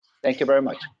 Thank you very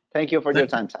much. Thank you for your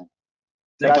time.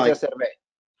 Gracias, Hervé.